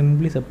ഒരു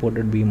സിംപ്ലി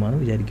സപ്പോർട്ടഡ് ബീമാണ്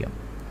വിചാരിക്കാം.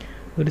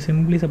 ഒരു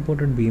സിംപ്ലി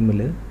സപ്പോർട്ടഡ് ബീമിൽ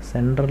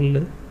സെൻറ്ററിൽ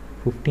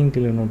 15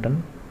 kN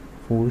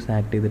ഫോഴ്സ്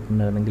ആക്ട്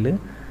ചെയ്തിട്ടുണ്ടായിരുന്നെങ്കിൽ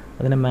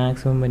അതിൻ്റെ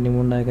മാക്സിമം ബെൻഡിങ്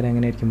മൊമെൻ്റ് ഡയഗ്രം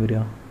എങ്ങനെയായിരിക്കും വരിക?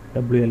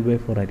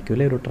 WL/4 ആയിരിക്കും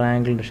അല്ലേ, ഒരു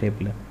ട്രയാങ്കിളിൻ്റെ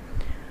ഷേപ്പിൽ.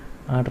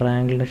 ആ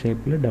ട്രയാങ്കിളിൻ്റെ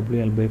ഷേപ്പിൽ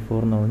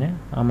WL/4 എന്ന് പറഞ്ഞാൽ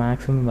ആ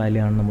മാക്സിമം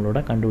വാല്യൂ ആണ്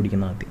നമ്മളിവിടെ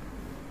കണ്ടുപിടിക്കുന്നത്. ആദ്യം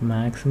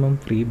maximum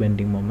free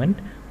bending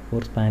moment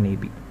four span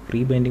AB. Free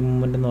bending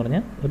moment എന്ന്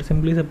പറഞ്ഞാൽ ഒരു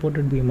simply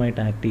supported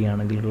ബീമായിട്ട് act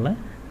ചെയ്യുകയാണെങ്കിലുള്ള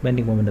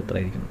bending moment എത്ര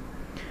ആയിരിക്കും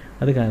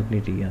അത്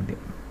കാൽക്കുലേറ്റ് ചെയ്യുക.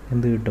 ആദ്യം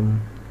എന്ത് കിട്ടും?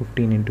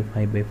 15 ×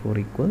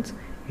 5/4 =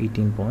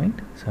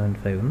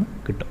 18.75 എന്ന്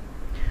കിട്ടും.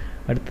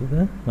 അടുത്തത്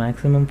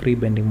maximum free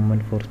bending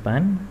moment four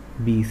span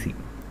BC.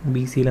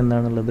 BCയിൽ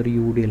എന്താണുള്ളത്? ഒരു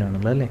UDL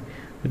ആണുള്ളത് അല്ലേ.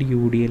 ഒരു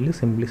UDL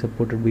സിംപ്ലി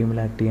സപ്പോർട്ടഡ് ബീമിൽ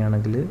ആക്ട്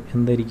ചെയ്യുകയാണെങ്കിൽ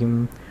എന്തായിരിക്കും?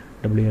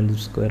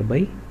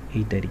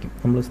 WL²/8 ആയിരിക്കും.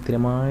 നമ്മൾ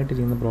സ്ഥിരമായിട്ട്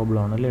ചെയ്യുന്ന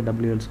പ്രോബ്ലമാണ് അല്ലേ,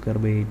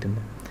 WL²/8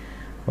 എന്ന്.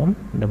 അപ്പം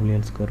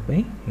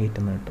WL²/8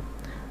 എന്ന് കിട്ടും.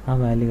 ആ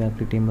വാല്യൂ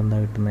കാൽക്കുലേറ്റ് ചെയ്യുമ്പോൾ എന്താ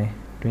കിട്ടുന്നത്?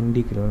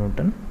 20 kN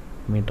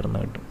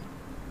എന്ന് കിട്ടും.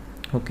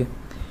 ഓക്കെ,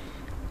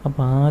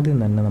 അപ്പോൾ ആദ്യം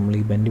തന്നെ നമ്മൾ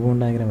ഈ ബെൻഡിങ്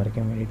മൊമെൻ്റ് ഡയഗ്രം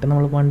വരയ്ക്കാൻ വേണ്ടിയിട്ട്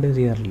നമ്മൾ പണ്ട്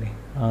ചെയ്യാറില്ലേ,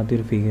 ആദ്യം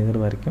ഒരു ഫിഗർ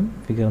വരയ്ക്കും.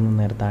 ഫിഗറിൽ നിന്ന്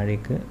നേരെ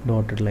താഴേക്ക്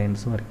ഡോട്ടഡ്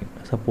ലൈൻസ് വരയ്ക്കും.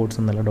 സപ്പോർട്ട്സ്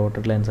എന്നല്ല,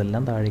 ഡോട്ടഡ് ലൈൻസ്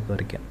എല്ലാം താഴേക്ക്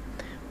വരയ്ക്കാം.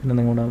 പിന്നെ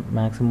നിങ്ങളുടെ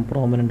മാക്സിമം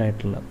പ്രോമിനൻ്റ്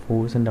ആയിട്ടുള്ള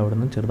ഫോഴ്സിൻ്റെ അവിടെ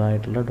നിന്ന്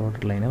ചെറുതായിട്ടുള്ള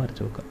ഡോട്ടഡ് ലൈനെ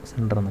വരച്ച് വെക്കുക,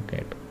 സെൻറ്റർ എന്നൊക്കെ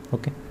ആയിട്ട്.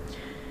 ഓക്കെ,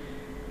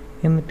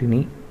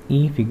 എന്നിട്ടിനി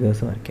ഈ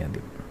ഫിഗേഴ്സ് വരയ്ക്കുക.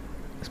 ആദ്യം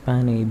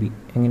സ്പാൻ AB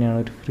എങ്ങനെയാണ്?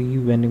 ഒരു ഫ്രീ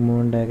ബെൻഡിങ്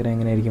മൊമെൻ്റ് ഡയഗ്രം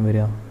എങ്ങനെയായിരിക്കും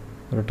വരിക?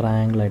 ഒരു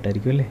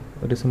ട്രയാങ്കിളായിട്ടായിരിക്കും അല്ലേ.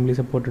 ഒരു സിംപ്ലി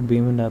സപ്പോർട്ടഡ്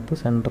ബീമിൻ്റെ അകത്ത്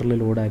സെൻറ്ററിൽ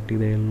ലോഡ് ആക്ട്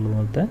ചെയ്തുള്ള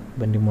പോലത്തെ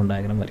ബെൻഡിങ് മൊമെൻ്റ്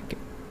ഡയഗ്രം വരയ്ക്കും.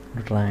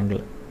 ഒരു ട്രയാങ്കിൾ.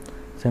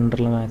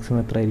 സെൻറ്ററിൽ മാക്സിമം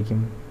എത്ര ആയിരിക്കും?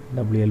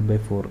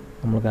 WL/4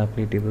 നമ്മൾ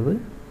കാൽക്കുലേറ്റ് ചെയ്തത്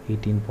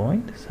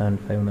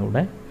 18.75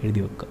 എന്നിവിടെ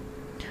എഴുതി വെക്കുക.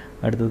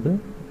 അടുത്തത്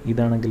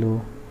ഇതാണെങ്കിലോ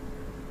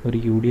ഒരു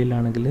UDL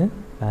ആണെങ്കിൽ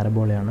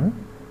പാരബോളയാണ്.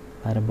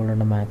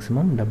 പാരബോളയുടെ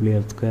മാക്സിമം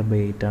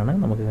WL²/8 ആണ്.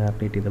 നമുക്ക്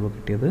കാൽക്കുലേറ്റ് ചെയ്തപ്പോൾ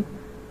കിട്ടിയത്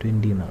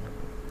 20 എന്നാണ്.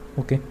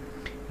 ഓക്കെ,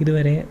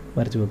 ഇതുവരെ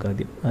വരച്ച് വെക്കുക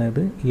ആദ്യം.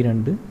 അതായത് ഈ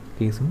രണ്ട്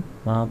കേസും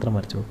മാത്രം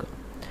വരച്ച് വെക്കുക.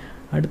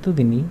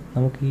 അടുത്തതിനി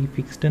നമുക്ക് ഈ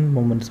ഫിക്സ്ഡ്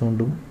മൊമെൻറ്റ്സ്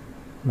കൊണ്ടും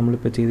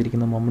നമ്മളിപ്പോൾ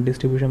ചെയ്തിരിക്കുന്ന മൊമെൻറ്റ്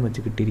ഡിസ്ട്രിബ്യൂഷൻ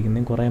വെച്ച്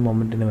കിട്ടിയിരിക്കുന്ന കുറേ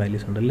മൊമെൻറ്റിൻ്റെ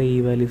വാല്യൂസ് ഉണ്ടല്ലേ, ഈ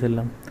വാല്യൂസ്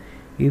എല്ലാം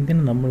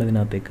ഇതിന് നമ്മൾ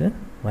ഇതിനകത്തേക്ക്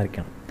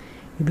വരയ്ക്കണം.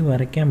 ഇത്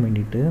വരയ്ക്കാൻ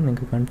വേണ്ടിയിട്ട്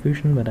നിങ്ങൾക്ക്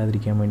കൺഫ്യൂഷൻ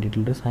വരാതിരിക്കാൻ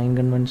വേണ്ടിയിട്ടുള്ള സൈൻ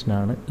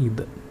കൺവെൻഷനാണ്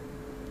ഇത്.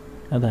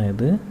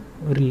 അതായത്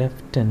ഒരു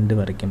ലെഫ്റ്റ് എൻഡ്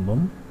വരയ്ക്കുമ്പം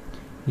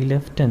ഈ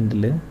ലെഫ്റ്റ്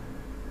എൻഡിൽ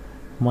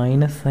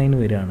മൈനസ് സൈൻ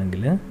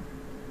വരികയാണെങ്കിൽ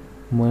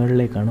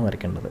മുകളിലേക്കാണ്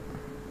വരയ്ക്കേണ്ടത്.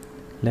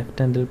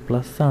 ലെഫ്റ്റ് എൻഡിൽ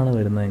പ്ലസ് ആണ്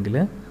വരുന്നതെങ്കിൽ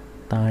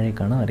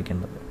താഴേക്കാണ്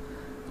വരയ്ക്കേണ്ടത്.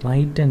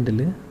 റൈറ്റ് എൻഡിൽ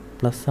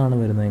പ്ലസ് ആണ്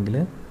വരുന്നതെങ്കിൽ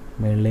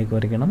മുകളിലേക്ക്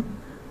വരയ്ക്കണം,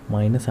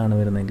 മൈനസ് ആണ്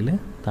വരുന്നതെങ്കിൽ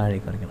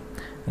താഴേക്ക് വരയ്ക്കണം.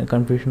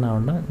 കൺഫ്യൂഷൻ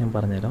ആവേണ്ട, ഞാൻ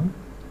പറഞ്ഞുതരാം.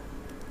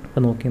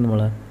 ഇപ്പോൾ നോക്കി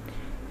നമ്മൾ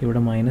ഇവിടെ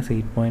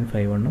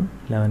 -8.51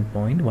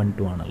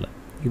 11.12 ആണല്ലോ.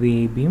 ഇത്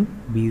AB-യും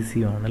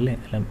BC-യും ആണല്ലേ,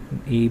 അല്ല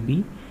AB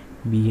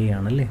BA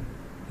ആണല്ലേ.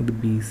 ഇത്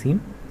BC-യും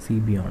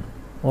CB-യും ആണ്.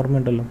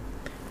 ഓർമ്മയുണ്ടല്ലോ.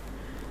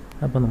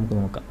 അപ്പോൾ നമുക്ക്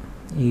നോക്കാം.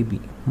 AB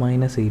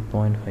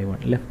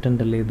 -8.51 left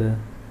എൻഡല്ലേ. ഇത്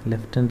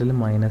ലെഫ്റ്റ് എൻഡിൽ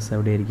മൈനസ്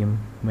എവിടെയായിരിക്കും?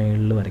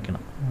 മേളിൽ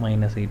വരയ്ക്കണം.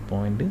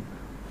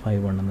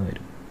 -8.51 എന്ന്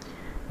വരും.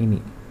 ഇനി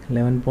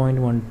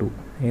 11.12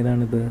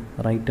 ഏതാണിത്?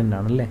 റൈറ്റ് എൻഡ്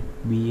ആണല്ലേ.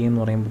 BA എന്ന്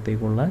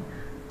പറയുമ്പോഴത്തേക്കുള്ള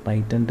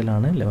റൈറ്റ്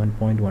എൻഡിലാണ്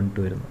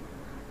 11.12 വരുന്നത്.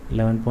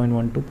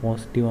 11.12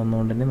 പോസിറ്റീവ്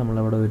വന്നുകൊണ്ട് തന്നെ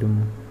നമ്മളവിടെ വരും,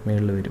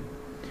 മേളിൽ വരും.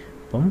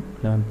 അപ്പം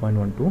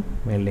 11.12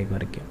 മേളിലേക്ക്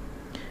വരയ്ക്കാം.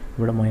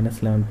 ഇവിടെ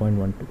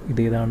 -11.12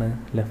 ഇതേതാണ്?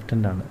 ലെഫ്റ്റ്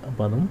എൻഡാണ്.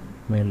 അപ്പോൾ അതും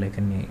മേളിലേക്ക്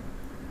തന്നെയായി.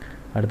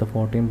 അടുത്ത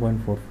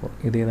 14.44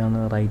 ഇതേതാണ്,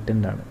 റൈറ്റ്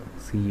ഹാൻഡ് ആണ്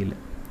സിയിൽ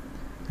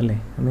അല്ലേ.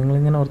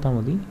 നിങ്ങളിങ്ങനെ ഓർത്താൽ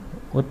മതി,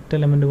 ഒറ്റ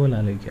എലമെൻറ്റ് പോലെ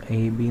ആലോചിക്കുക.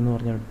 എ ബി എന്ന്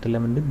പറഞ്ഞ ഒറ്റ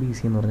എലമെൻറ്റ്, ബി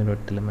സി എന്ന് പറഞ്ഞൊരു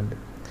ഒറ്റ എലമെൻറ്റ്.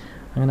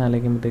 അങ്ങനെ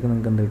ആലോചിക്കുമ്പോഴത്തേക്ക്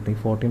നിങ്ങൾക്ക് എന്ത് കിട്ടും? ഈ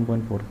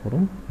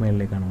 14.44ഉം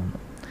മേളിലേക്കാണ് വന്നത്.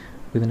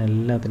 അപ്പോൾ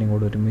ഇതിനെല്ലാത്തിനെയും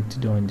കൂടെ ഒരുമിച്ച്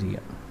ജോയിൻ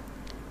ചെയ്യാം.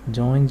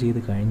 ജോയിൻ ചെയ്ത്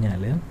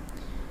കഴിഞ്ഞാൽ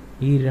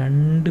ഈ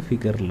രണ്ട്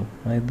ഫിഗറിലും,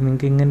 അതായത്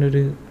നിങ്ങൾക്ക്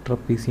ഇങ്ങനൊരു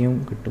ട്രപ്പീസിയം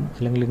കിട്ടും,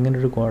 അല്ലെങ്കിൽ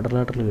ഇങ്ങനൊരു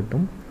ക്വാഡ്രിലാറ്ററൽ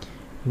കിട്ടും,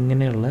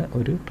 ഇങ്ങനെയുള്ള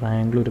ഒരു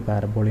ട്രയാങ്കിൾ, ഒരു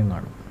പാരബോളിയം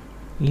കാണും.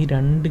 ഈ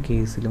രണ്ട്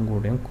കേസിലും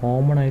കൂടെയും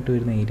കോമൺ ആയിട്ട്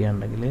വരുന്ന ഏരിയ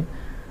ഉണ്ടെങ്കിൽ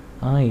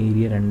ആ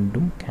ഏരിയ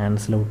രണ്ടും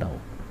ക്യാൻസൽ ഔട്ട്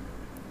ആവും.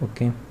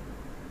 ഓക്കെ.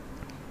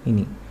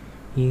 ഇനി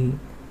ഈ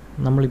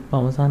നമ്മളിപ്പോൾ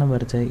അവസാനം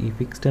വരച്ച ഈ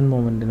ഫിക്സ്ഡ് എൻഡ്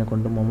മൊമെൻറ്റിനെ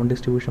കൊണ്ട് മൊമെൻറ്റ്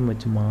ഡിസ്ട്രിബ്യൂഷൻ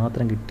വെച്ച്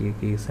മാത്രം കിട്ടിയ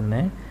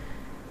കേസിനെ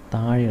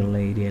താഴെയുള്ള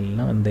ഏരിയ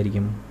എല്ലാം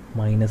എന്തായിരിക്കും?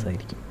 മൈനസ്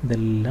ആയിരിക്കും.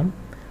 ഇതെല്ലാം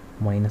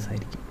മൈനസ്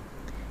ആയിരിക്കും.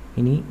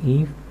 ഇനി ഈ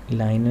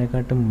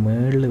ലൈനിനെക്കാട്ടും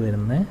മുകളിൽ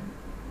വരുന്ന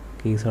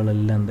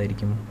കേസുകളെല്ലാം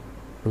എന്തായിരിക്കും?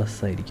 പ്ലസ്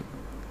ആയിരിക്കും.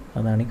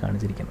 അതാണ് ഈ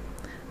കാണിച്ചിരിക്കുന്നത്.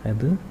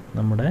 അതായത്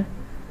നമ്മുടെ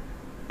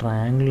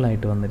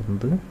ട്രയാങ്കിളായിട്ട്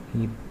വന്നിരുന്നത്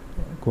ഈ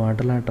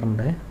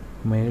ക്വാഡ്രിലാറ്ററിൻ്റെ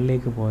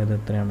മുകളിലേക്ക് പോയത്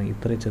എത്രയാണ്?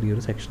 ഇത്ര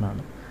ചെറിയൊരു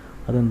സെക്ഷനാണ്.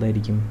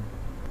 അതെന്തായിരിക്കും?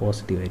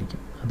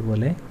 പോസിറ്റീവായിരിക്കും.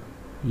 അതുപോലെ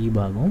ഈ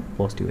ഭാഗവും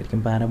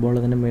പോസിറ്റീവായിരിക്കും. പാരബോൾ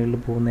അതിൻ്റെ മുകളിൽ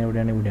പോകുന്ന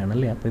എവിടെയാണ്? ഇവിടെയാണ്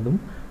അല്ലേ. അപ്പോൾ ഇതും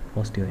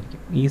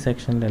പോസിറ്റീവായിരിക്കും. ഈ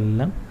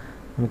സെക്ഷനിലെല്ലാം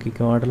നമുക്ക് ഈ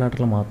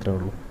ക്വാഡ്രിലാറ്ററൽ മാത്രമേ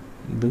ഉള്ളൂ.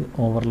 ഇത്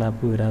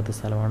ഓവർലാപ്പ് വരാത്ത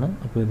സ്ഥലമാണ്.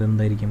 അപ്പോൾ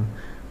ഇതെന്തായിരിക്കും?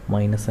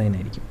 മൈനസ് സൈൻ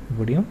ആയിരിക്കും.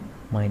 ഇവിടെയും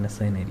മൈനസ്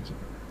സൈൻ ആയിരിക്കും,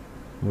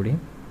 ഇവിടെയും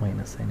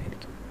മൈനസ് സൈൻ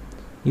ആയിരിക്കും.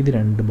 ഇത്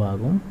രണ്ട്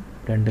ഭാഗവും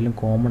രണ്ടിലും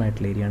കോമൺ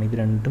ആയിട്ടുള്ള ഏരിയ ആണ്. ഇത്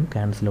രണ്ടും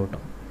ക്യാൻസൽ ഔട്ട്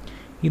ആവും.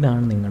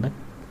 ഇതാണ് നിങ്ങളുടെ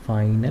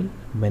final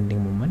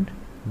bending moment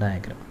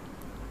diagram.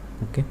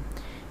 Okay.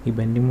 ഈ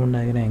ബെൻഡിങ് മൊമെൻറ്റ്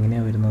ഡയഗ്രാം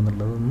എങ്ങനെയാണ് വരുന്നത്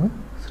എന്നുള്ളതൊന്ന്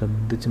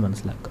ശ്രദ്ധിച്ച്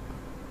മനസ്സിലാക്കാം.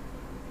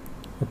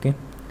 ഓക്കെ.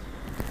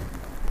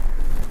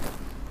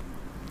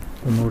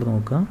 ഒന്നുകൂടെ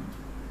നോക്കുക.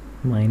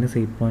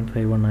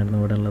 -8.51 ആയിരുന്നു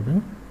ഇവിടെ ഉള്ളത്.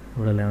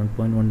 ഇവിടെ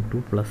 11.12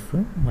 പ്ലസ്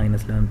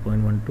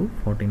 -11.12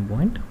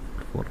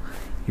 14.4.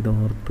 ഇത്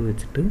ഓർത്ത്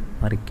വെച്ചിട്ട്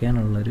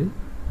വരയ്ക്കാനുള്ളൊരു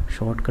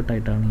ഷോർട്ട്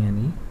കട്ടായിട്ടാണ് ഞാൻ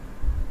ഈ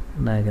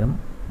ഡയഗ്രാം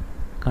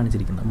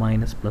കാണിച്ചിരിക്കുന്നത്.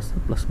 മൈനസ് പ്ലസ്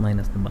പ്ലസ്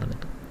മൈനസ് എന്ന്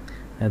പറഞ്ഞിട്ട്.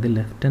 അതായത്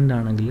ലെഫ്റ്റ് ഹാൻഡ്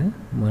ആണെങ്കിൽ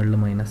മുകളിൽ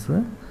മൈനസ്,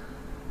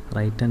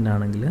 റൈറ്റ് ഹാൻഡ്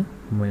ആണെങ്കിൽ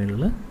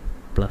മുകളിൽ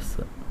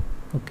പ്ലസ്.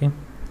 ഓക്കെ.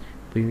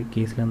 അപ്പോൾ ഈ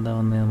കേസിൽ എന്താ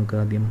വന്നത്? നമുക്ക്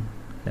ആദ്യം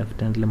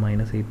ലെഫ്റ്റ് ഹാൻഡിൽ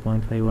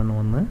 -8.51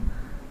 വന്ന്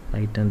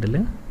റൈറ്റ് ഹാൻഡിൽ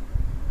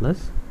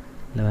പ്ലസ്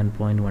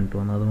 11.12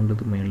 വന്നു. അതുകൊണ്ട്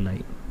ഇത്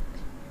മുകളിലായി.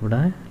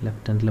 ഇവിടെ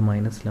ലെഫ്റ്റ് ഹാൻഡിൽ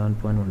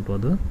 -11.12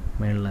 അത്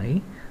മുകളിലായി.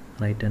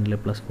 റൈറ്റ് ഹാൻഡിൽ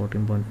പ്ലസ്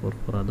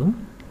 14.44 അതും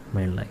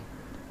മുകളിലായി.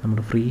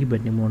 നമ്മുടെ ഫ്രീ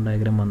ബെൻഡിങ് മൊമെൻറ്റ്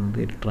ഡയഗ്രാം വന്നത്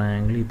ഒരു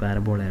ട്രയാങ്കിൾ, ഈ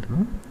പാരബോളായിരുന്നു.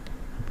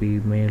 അപ്പോൾ ഈ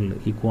മേളിൽ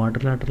ഈ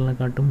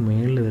ക്വാഡ്രിലാറ്ററലിനെക്കാട്ടും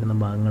മേളിൽ വരുന്ന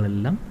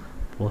ഭാഗങ്ങളെല്ലാം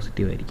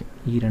പോസിറ്റീവായിരിക്കും.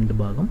 ഈ രണ്ട്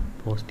ഭാഗം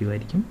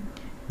പോസിറ്റീവായിരിക്കും.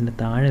 ഇതിൻ്റെ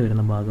താഴെ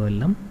വരുന്ന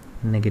ഭാഗമെല്ലാം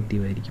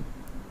നെഗറ്റീവായിരിക്കും.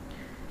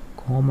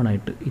 കോമൺ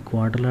ആയിട്ട് ഈ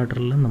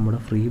ക്വാഡ്രിലാറ്ററലിലും നമ്മുടെ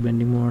ഫ്രീ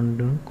ബെൻഡിങ്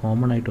മൊമെൻറ്റും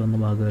കോമൺ ആയിട്ട് വന്ന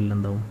ഭാഗമെല്ലാം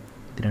എന്താവും?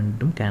 ഇത്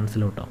രണ്ടും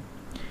ക്യാൻസൽ ഔട്ട് ആവും.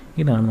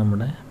 ഇതാണ്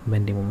നമ്മുടെ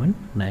ബെൻഡിങ് മൊമെൻറ്റ്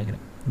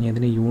ഡയഗ്രാം. ഇനി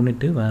അതിൻ്റെ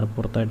യൂണിറ്റ് വേറെ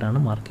പുറത്തായിട്ടാണ്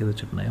മാർക്ക് ചെയ്ത്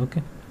വെച്ചിട്ടുണ്ടായത്.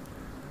 ഓക്കെ.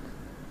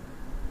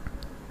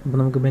 അപ്പോൾ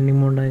നമുക്ക് ബെൻഡിങ്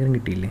മൊമെൻറ്റ് ഡയഗ്രാം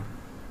കിട്ടിയില്ലേ.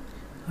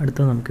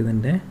 അടുത്ത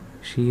നമുക്കിതിൻ്റെ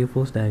ഷിയർ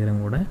ഫോഴ്സ് ഡയഗ്രാം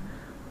കൂടെ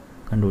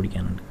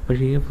കണ്ടുപിടിക്കാനുണ്ട്. അപ്പോൾ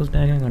ഷിയർ ഫോഴ്സ്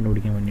ഡയഗ്രാം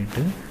കണ്ടുപിടിക്കാൻ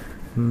വേണ്ടിയിട്ട്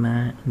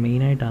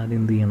മെയിനായിട്ട് ആദ്യം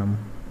എന്ത് ചെയ്യണം?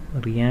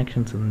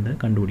 റിയാക്ഷൻസിൻ്റെ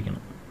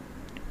കണ്ടുപിടിക്കണം.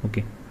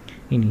 ഓക്കെ.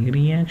 ഇനി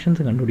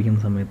റിയാക്ഷൻസ് കണ്ടുപിടിക്കുന്ന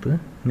സമയത്ത്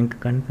നിങ്ങൾക്ക്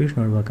കൺഫ്യൂഷൻ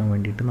ഒഴിവാക്കാൻ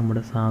വേണ്ടിയിട്ട്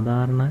നമ്മുടെ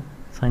സാധാരണ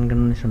സൈൻ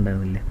കൺവെൻഷൻ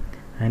ഉണ്ടായിരുന്നില്ലേ?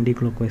 ആൻറ്റി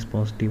ക്ലോക്ക് വൈസ്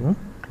പോസിറ്റീവും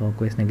ക്ലോക്ക്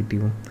വൈസ്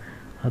നെഗറ്റീവും,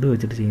 അത്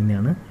വെച്ചിട്ട്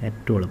ചെയ്യുന്നതാണ്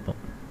ഏറ്റവും എളുപ്പം.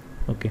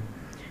 ഓക്കെ.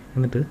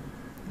 എന്നിട്ട്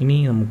ഇനി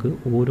നമുക്ക്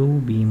ഓരോ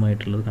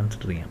ബീമായിട്ടുള്ളത്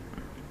കൺസിഡർ ചെയ്യാം.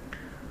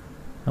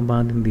 അപ്പോൾ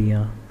ആദ്യം എന്ത്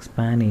ചെയ്യുക?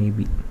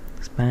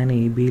 സ്പാൻ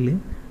എ ബിയിൽ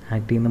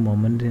ആക്ട് ചെയ്യുന്ന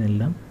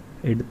മൊമെൻറ്റിനെല്ലാം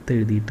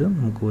എടുത്തെഴുതിയിട്ട്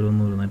നമുക്ക്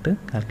ഓരോന്നായിട്ട്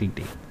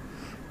കാൽക്കുലേറ്റ് ചെയ്യാം.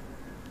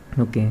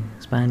 ഓക്കെ.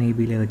 സ്പാൻ എ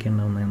ബിയിൽ ഏതൊക്കെയാണ്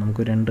ഉണ്ടാകുന്നത്?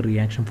 നമുക്ക് രണ്ട്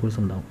റിയാക്ഷൻ ഫോഴ്സ്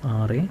ഉണ്ടാവും,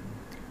 RA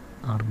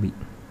RB.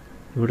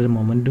 ഇവിടെ ഒരു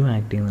മൊമെൻറ്റും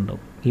ആക്ട്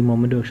ചെയ്യുന്നുണ്ടാവും. ഈ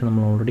മൊമെൻറ്റ് പക്ഷേ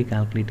നമ്മൾ ഓൾറെഡി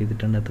കാൽക്കുലേറ്റ്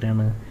ചെയ്തിട്ടുണ്ട്.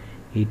 എത്രയാണ്?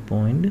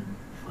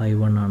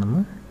 8.51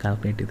 ആണെന്ന്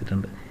കാൽക്കുലേറ്റ്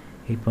ചെയ്തിട്ടുണ്ട്.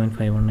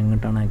 8.51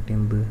 എങ്ങോട്ടാണ് ആക്ട്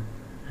ചെയ്യുന്നത്?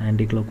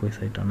 ആൻറ്റി ക്ലോക്ക് വൈസ്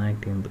ആയിട്ടാണ്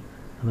ആക്ട് ചെയ്യുന്നത്.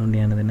 അതുകൊണ്ട്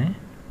ഞാനിതിനെ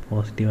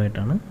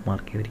പോസിറ്റീവായിട്ടാണ്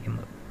മാർക്ക്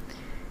ചെയ്തിരിക്കുന്നത്.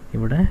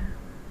 ഇവിടെ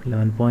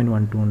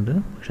 11.12 ഉണ്ട്,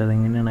 പക്ഷെ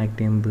അതെങ്ങനെയാണ് ആക്ട്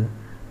ചെയ്യുന്നത്?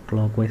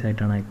 ക്ലോക്ക് വൈസ്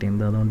ആയിട്ടാണ് ആക്ട്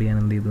ചെയ്യുന്നത്. അതുകൊണ്ട് ഞാൻ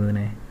എന്ത് ചെയ്തു?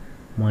 ഇതിനെ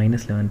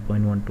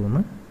 -11.12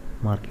 എന്ന്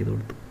മാർക്ക് ചെയ്ത്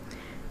കൊടുത്തു.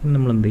 ഇനി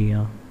നമ്മൾ എന്ത്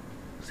ചെയ്യുക?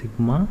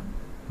 സിഗ്മ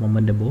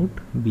മൊമെൻ്റ് അബൌട്ട്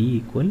B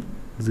 =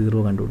 0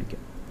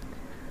 കണ്ടുപിടിക്കാം.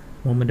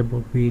 മൊമെൻ്റ്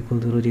അബൌട്ട് B =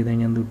 0 ചെയ്ത്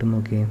കഴിഞ്ഞാൽ എന്ത് കിട്ടും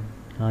നോക്കിയേ?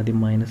 ആദ്യം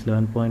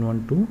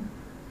 -11.12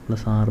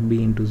 പ്ലസ് RB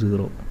 ×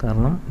 0.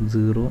 കാരണം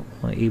 0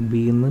 ഈ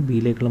ബിയിൽ നിന്ന്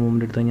ബിയിലേക്കുള്ള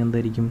മൊമെൻ്റ് എടുത്തു കഴിഞ്ഞാൽ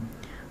എന്തായിരിക്കും?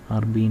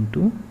 RB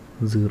 ×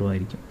 0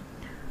 ആയിരിക്കും.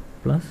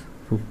 പ്ലസ്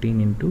 15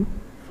 ×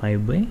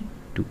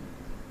 5/2.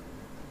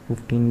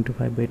 15 ×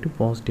 5/2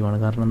 പോസിറ്റീവാണ്.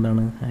 കാരണം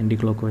എന്താണ്? ആൻറ്റി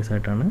ക്ലോക്ക് വൈസ്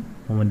ആയിട്ടാണ്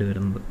മൊമെൻ്റ്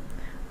വരുന്നത്.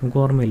 നമുക്ക്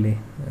ഓർമ്മയില്ലേ?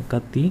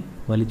 കത്തി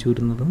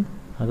വലിച്ചൂരുന്നതും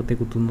അകത്തെ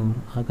കുത്തുന്നതും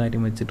ആ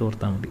കാര്യം വെച്ചിട്ട്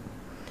ഓർത്താൽ മതി.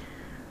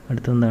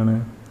 അടുത്തെന്താണ്?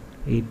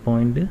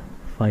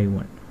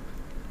 8.51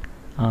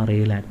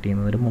 RAയിൽ ആക്ട്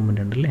ചെയ്യുന്ന ഒരു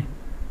മൊമെൻ്റ് ഉണ്ടല്ലേ,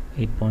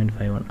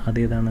 8.51.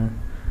 അതേതാണ്?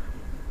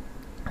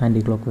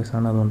 ആൻറ്റി ക്ലോക്ക് വൈസ്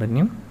ആണ്, അതുകൊണ്ട്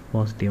തന്നെയും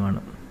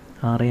പോസിറ്റീവാണ്.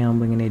 RA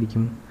ആകുമ്പോൾ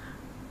എങ്ങനെയായിരിക്കും?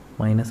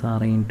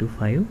 -RA ×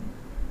 5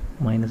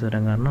 മൈനസ്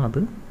വരാൻ കാരണം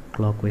അത്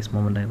ക്ലോക്ക് വൈസ്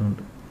മൊമെൻ്റ്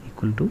ആയതുകൊണ്ട്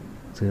ഈക്വൽ ടു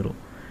 0.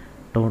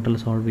 ടോട്ടൽ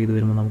സോൾവ് ചെയ്ത്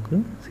വരുമ്പോൾ നമുക്ക്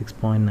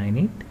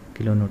 6.98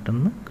 കിലോ ന്യൂട്ടൺ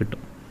എന്ന്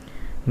കിട്ടും.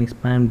 ഇനി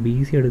സ്പാൻ ബി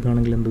സി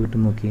എടുക്കുകയാണെങ്കിൽ എന്ത്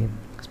കിട്ടും നോക്കിയേ.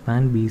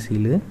 സ്പാൻ ബി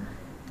സിയിൽ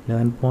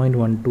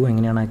 11.12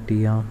 എങ്ങനെയാണ് ആക്ട്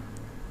ചെയ്യുക?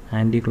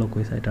 ആൻറ്റി ക്ലോക്ക്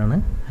വൈസ് ആയിട്ടാണ്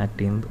ആക്ട്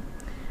ചെയ്യുന്നത്.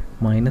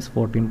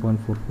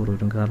 -14.44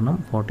 വരും, കാരണം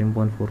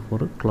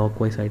 14.44 ക്ലോക്ക്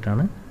വൈസ്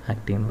ആയിട്ടാണ്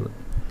ആക്ട് ചെയ്യുന്നത്.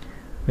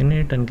 പിന്നെ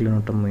 10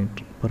 kN/m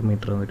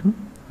വരും.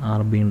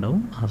 ആർ ബി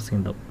ഉണ്ടാവും, ആർ സി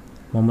ഉണ്ടാവും.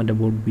 മൊമെൻ്റ്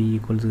അബൌട്ട് ബി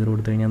ഈക്വൽ 0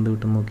 എടുത്തു കഴിഞ്ഞാൽ എന്ത്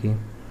കിട്ടും നോക്കി.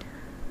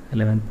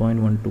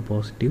 11.12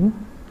 positive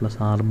plus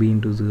R B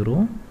into 0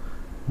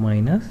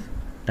 minus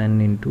 10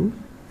 into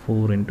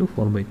 4 into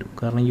 4/2,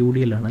 കാരണം യു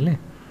ഡി എൽ ആണല്ലേ.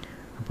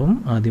 അപ്പം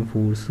ആദ്യം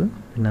ഫോഴ്സ്,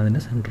 പിന്നെ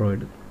അതിൻ്റെ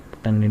സെൻട്രോയിഡ്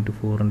 10 ഇൻറ്റു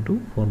 4 ഇൻറ്റു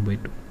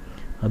 4/2.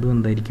 അതും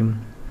എന്തായിരിക്കും?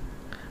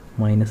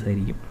 മൈനസ്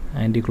ആയിരിക്കും.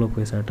 ആൻറ്റി ക്ലോക്ക്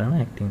വൈസ് ആയിട്ടാണ്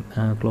ആക്ട്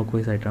ചെയ്യുന്നത്, ക്ലോക്ക്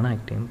വൈസ് ആയിട്ടാണ്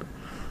ആക്ട് ചെയ്യുന്നത്.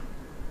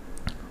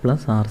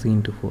 പ്ലസ് ആർ സി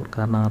ഇൻറ്റു 4,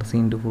 കാരണം ആർ സി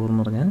ഇൻറ്റു 4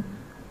 എന്ന് പറഞ്ഞാൽ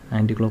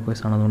anti clock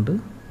vice ആണതുകൊണ്ട്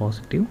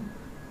positive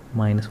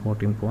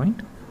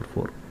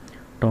 -14.44.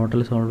 Total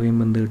solve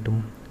ചെയ്യുമ്പോൾ എന്ത് കിട്ടും?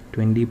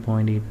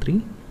 20.83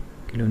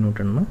 കിലോ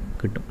ന്യൂട്ടൺ എന്ന്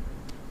കിട്ടും.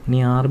 ഇനി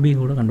ആർ ബി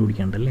കൂടെ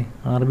കണ്ടുപിടിക്കാണ്ടല്ലേ.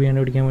 ആർ ബി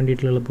കണ്ടുപിടിക്കാൻ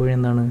വേണ്ടിയിട്ടുള്ള എളുപ്പവഴി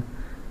എന്താണ്?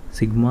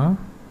 Sigma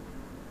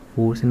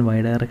force in Y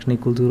direction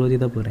equal 0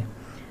 ചെയ്താൽ പോരെ.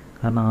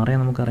 കാരണം ആർ എ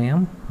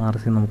നമുക്കറിയാം, ആർ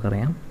സി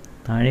നമുക്കറിയാം,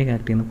 താഴേക്ക്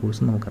ആക്ട് ചെയ്യുന്ന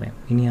ഫോഴ്സ് നമുക്കറിയാം.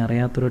 ഇനി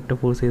അറിയാത്തൊരൊറ്റ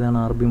ഫോഴ്സ് ചെയ്താണ്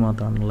ആർ ബി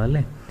മാത്രമാണുള്ളത്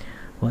അല്ലേ.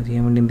 അപ്പോൾ അത്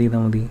ചെയ്യാൻ വേണ്ടി എന്ത്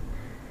ചെയ്താൽ മതി?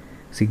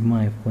 സിഗ്മ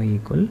എഫ് വൈ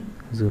ഈക്വൽ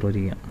 0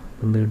 ചെയ്യാം.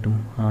 എന്ത് കിട്ടും?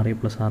 R A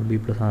plus R B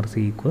plus R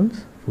C equals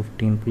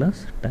 15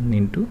 plus 10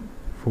 into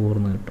 4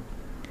 എന്ന് കിട്ടും.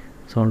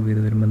 സോൾവ്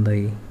ചെയ്ത് വരുമ്പോൾ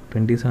എന്തായി?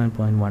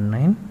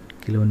 27.19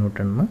 കിലോ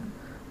ന്യൂട്ടൺ എന്ന്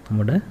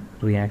നമ്മുടെ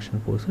റിയാക്ഷൻ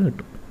ഫോഴ്സ്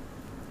കിട്ടും.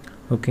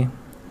 ഓക്കെ,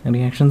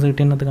 റിയാക്ഷൻസ്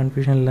കിട്ടിയതിനകത്ത്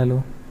കൺഫ്യൂഷൻ ഇല്ലല്ലോ.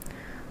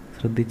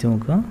 ശ്രദ്ധിച്ച്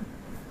നോക്കുക.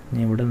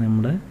 ഇവിടെ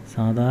നമ്മുടെ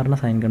സാധാരണ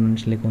സൈൻ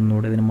കൺവെൻഷനിലേക്ക്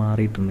ഒന്നുകൂടെ ഇതിന്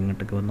മാറിയിട്ടുണ്ട്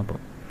ഇങ്ങോട്ടേക്ക് വന്നപ്പോൾ.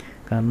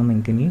 കാരണം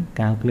നിങ്ങൾക്ക് ഇനി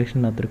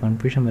കാൽക്കുലേഷനകത്തൊരു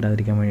കൺഫ്യൂഷൻ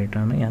വരാതിരിക്കാൻ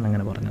വേണ്ടിയിട്ടാണ് ഞാൻ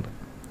അങ്ങനെ പറഞ്ഞത്.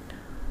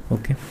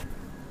 ഓക്കെ,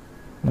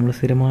 നമ്മൾ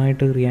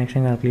സ്ഥിരമായിട്ട്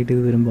റിയാക്ഷൻ കാൽക്കുലേറ്റ്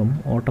ചെയ്ത് വരുമ്പം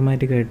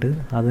ഓട്ടോമാറ്റിക്കായിട്ട്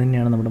അത്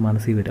തന്നെയാണ് നമ്മുടെ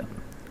മനസ്സിൽ വരിക.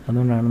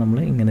 അതുകൊണ്ടാണ് നമ്മൾ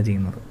ഇങ്ങനെ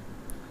ചെയ്യുന്നത്.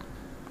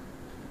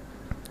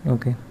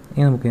 ഓക്കെ,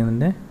 ഇനി നമുക്ക്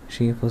ഇതിൻ്റെ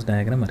ഷിയർ ഫോഴ്സ്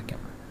ഡയഗ്രാം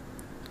വരയ്ക്കാം.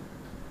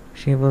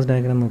 ഷിയർ ഫോഴ്സ്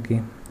ഡയഗ്രാം നോക്കി.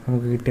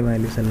 നമുക്ക് കിട്ടിയ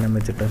വാല്യൂസ് എല്ലാം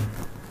വെച്ചിട്ട്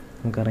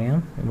നമുക്കറിയാം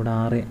ഇവിടെ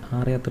ആർ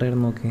എ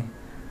എത്രയായിരുന്നു നോക്കി.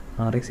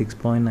 ആർ എ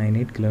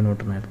 6.98 കിലോ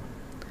ന്യൂട്ടൺ ആയിരുന്നു.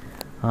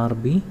 ആർ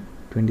ബി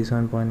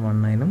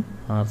 27.19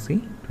 ആർ സി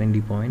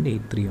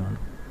 20.83 ആണ്.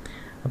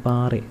 അപ്പോൾ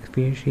ആർ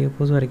എ ഷിയർ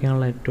ഫോഴ്സ്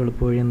വരയ്ക്കാനുള്ള ഏറ്റവും എളുപ്പ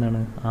വഴി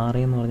എന്താണ്? ആർ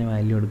എ എന്ന് പറഞ്ഞ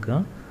വാല്യൂ എടുക്കുക,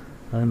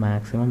 അത്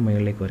മാക്സിമം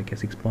മുകളിലേക്ക് വരയ്ക്കുക.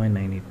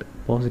 6.98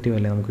 പോസിറ്റീവ്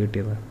അല്ലേ നമുക്ക്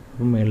കിട്ടിയത്,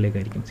 അപ്പം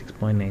മുകളിലേക്കായിരിക്കും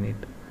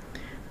 6.98.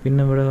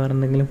 പിന്നെ ഇവിടെ വേറെ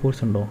എന്തെങ്കിലും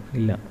ഫോഴ്സ് ഉണ്ടോ?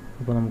 ഇല്ല.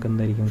 അപ്പോൾ നമുക്ക്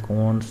എന്തായിരിക്കും?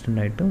 കോൺസ്റ്റൻ്റ്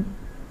ആയിട്ട്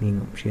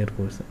നീങ്ങും ഷിയർ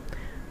ഫോഴ്സ്.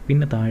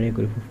 പിന്നെ താഴേക്ക്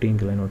ഒരു 15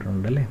 കിലോ ന്യൂട്ടൺ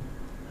ഉണ്ടല്ലേ.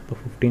 അപ്പോൾ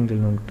 15 കിലോ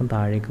ന്യൂട്ടൺ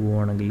താഴേക്ക്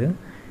പോവുകയാണെങ്കിൽ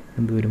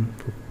എന്ത് വരും?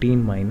 15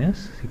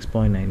 -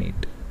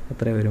 6.98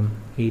 എത്ര വരും?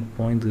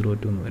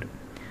 8.02 എന്ന് വരും.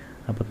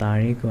 അപ്പോൾ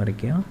താഴേക്ക്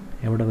വരയ്ക്കുക.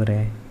 എവിടെ വരെ?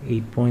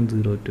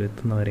 8.02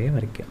 എത്തുന്നവരെ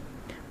വരയ്ക്കുക.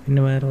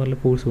 പിന്നെ വേറെ വല്ല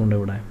ഫോഴ്സും ഉണ്ടോ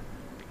ഇവിടെ?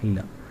 ഇല്ല.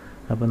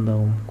 അപ്പോൾ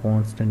എന്താവും?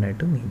 കോൺസ്റ്റൻ്റ്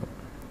ആയിട്ട് നീങ്ങും.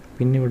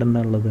 പിന്നെ ഇവിടെ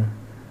എന്താ ഉള്ളത്?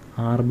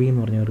 ആർ ബി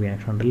എന്ന് പറഞ്ഞ ഒരു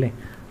റിയാക്ഷൻ ഉണ്ടല്ലേ.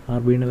 ആർ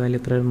ബിയുടെ വാല്യൂ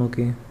എത്രയായിരുന്നു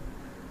നോക്കി.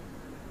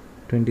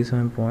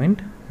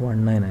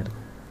 27.19 ആയിരുന്നു.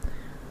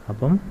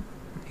 അപ്പം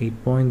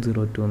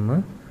 8.02 എന്ന്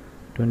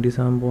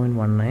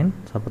 27.19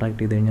 സബ്ട്രാക്ട്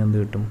ചെയ്ത് കഴിഞ്ഞാൽ എന്ത്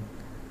കിട്ടും?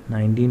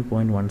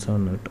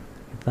 19.17 കിട്ടും.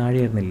 ഇത്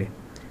താഴെയായിരുന്നില്ലേ.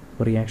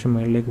 അപ്പോൾ റിയാക്ഷൻ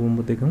മുകളിലേക്ക്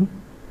പോകുമ്പോഴത്തേക്കും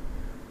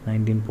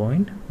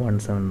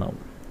 19.17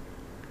 ആവും.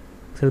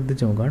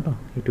 ശ്രദ്ധിച്ച് നോക്കാം കേട്ടോ.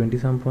 ഈ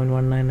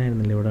 27.19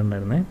 ആയിരുന്നില്ലേ ഇവിടെ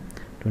ഉണ്ടായിരുന്നത്.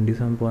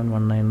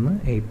 27.19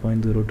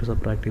 8.02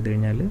 സബ്ട്രാക്ട് ചെയ്ത്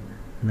കഴിഞ്ഞാൽ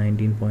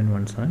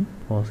 19.17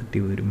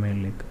 പോസിറ്റീവ് വരും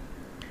മുകളിലേക്ക്.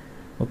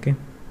 ഓക്കെ,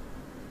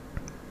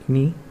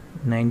 ഇനി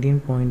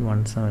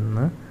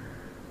 19.17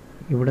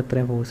 ഇവിടെ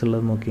എത്രയാണ് ഫോഴ്സ്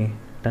ഉള്ളത് നോക്കിയേ.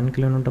 10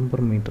 kN/m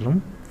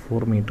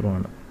 4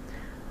 മീറ്ററുമാണ്.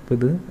 അപ്പോൾ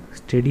ഇത്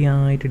സ്റ്റഡി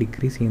ആയിട്ട്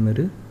ഡിക്രീസ്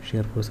ചെയ്യുന്നൊരു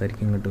ഷിയർ ഫോഴ്സ്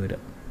ആയിരിക്കും ഇങ്ങോട്ട് വരിക.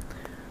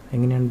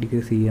 എങ്ങനെയാണ്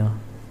ഡിക്രീസ് ചെയ്യുക?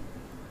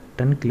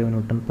 10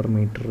 kN/m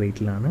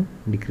റേറ്റിലാണ്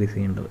ഡിക്രീസ്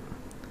ചെയ്യേണ്ടത്.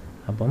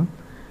 അപ്പം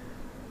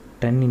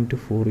 10 ×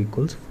 4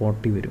 =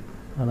 40 വരും.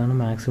 അതാണ്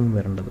മാക്സിമം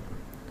വരേണ്ടത്.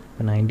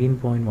 അപ്പോൾ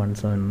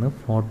 19.17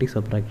 40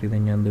 സബ്ട്രാക്ട് ചെയ്ത്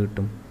കഴിഞ്ഞാൽ എന്ത്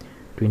കിട്ടും?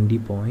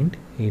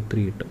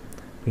 20.83 കിട്ടും.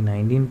 അപ്പോൾ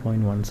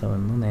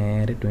 19.17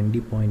 നേരെ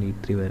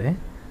 20.83 വരെ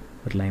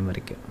ഒരു ലൈൻ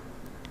വരയ്ക്കുക.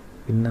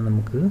 പിന്നെ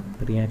നമുക്ക്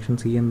റിയാക്ഷൻ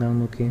സി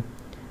എന്താണെന്ന് നോക്കിയേ.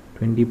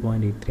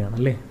 20.83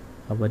 ആണല്ലേ.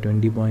 അപ്പോൾ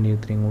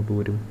 20.83 ഇങ്ങോട്ട്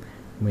വരും,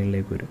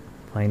 മുകളിലേക്ക് വരും.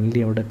 ഫൈനലി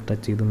അവിടെ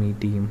ടച്ച് ചെയ്ത്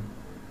മീറ്റ് ചെയ്യും,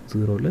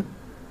 0-ൽ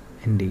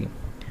എൻഡ് ചെയ്യും.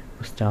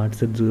 അപ്പോൾ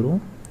സ്റ്റാർട്ട്സ് അറ്റ് 0,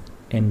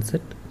 എൻഡ്സ്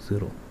അറ്റ്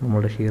 0.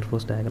 നമ്മുടെ ഷിയർ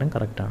ഫോഴ്സ് ഡയഗ്രാം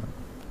കറക്റ്റാണ്.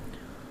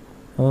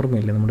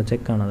 ഓർമ്മയില്ലേ, നമ്മുടെ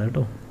ചെക്കാണത്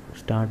കേട്ടോ.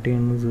 സ്റ്റാർട്ട്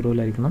ചെയ്യുന്നത്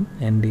 0-ലായിരിക്കണം,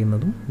 എൻഡ്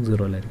ചെയ്യുന്നതും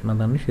 0-ലായിരിക്കണം.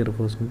 അതാണ് ഷിയർ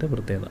ഫോഴ്സിൻ്റെ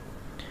പ്രത്യേകത.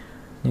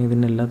 ഞാൻ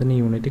ഇതിൻ്റെ എല്ലാത്തിൻ്റെ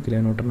യൂണിറ്റ് കിലോ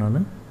ന്യൂട്ടനാണ്.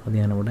 അത്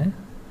ഞാനിവിടെ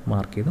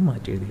മാർക്ക് ചെയ്ത്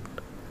മാറ്റി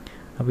എഴുതിയിട്ടുണ്ട്.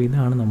 അപ്പോൾ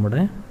ഇതാണ്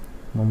നമ്മുടെ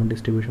മൊമെൻ്റ്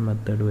ഡിസ്ട്രിബ്യൂഷൻ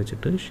മെത്തേഡ്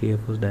വെച്ചിട്ട് shear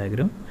force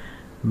diagram,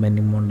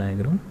 bending moment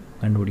diagram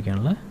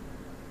കണ്ടുപിടിക്കാനുള്ള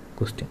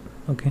ക്വസ്റ്റ്യൻ.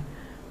 ഓക്കെ,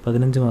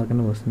 15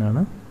 മാർക്കിൻ്റെ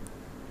ക്വസ്റ്റ്യനാണ്.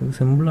 ഇത്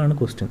സിമ്പിളാണ്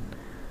ക്വസ്റ്റ്യൻ.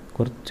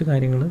 കുറച്ച്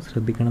കാര്യങ്ങൾ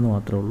ശ്രദ്ധിക്കണമെന്ന്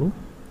മാത്രമേ ഉള്ളൂ.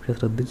 പക്ഷേ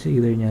ശ്രദ്ധിച്ച്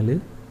ചെയ്ത് കഴിഞ്ഞാൽ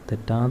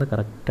തെറ്റാതെ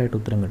കറക്റ്റായിട്ട്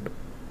ഉത്തരം കിട്ടും.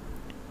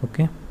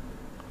 ഓക്കെ.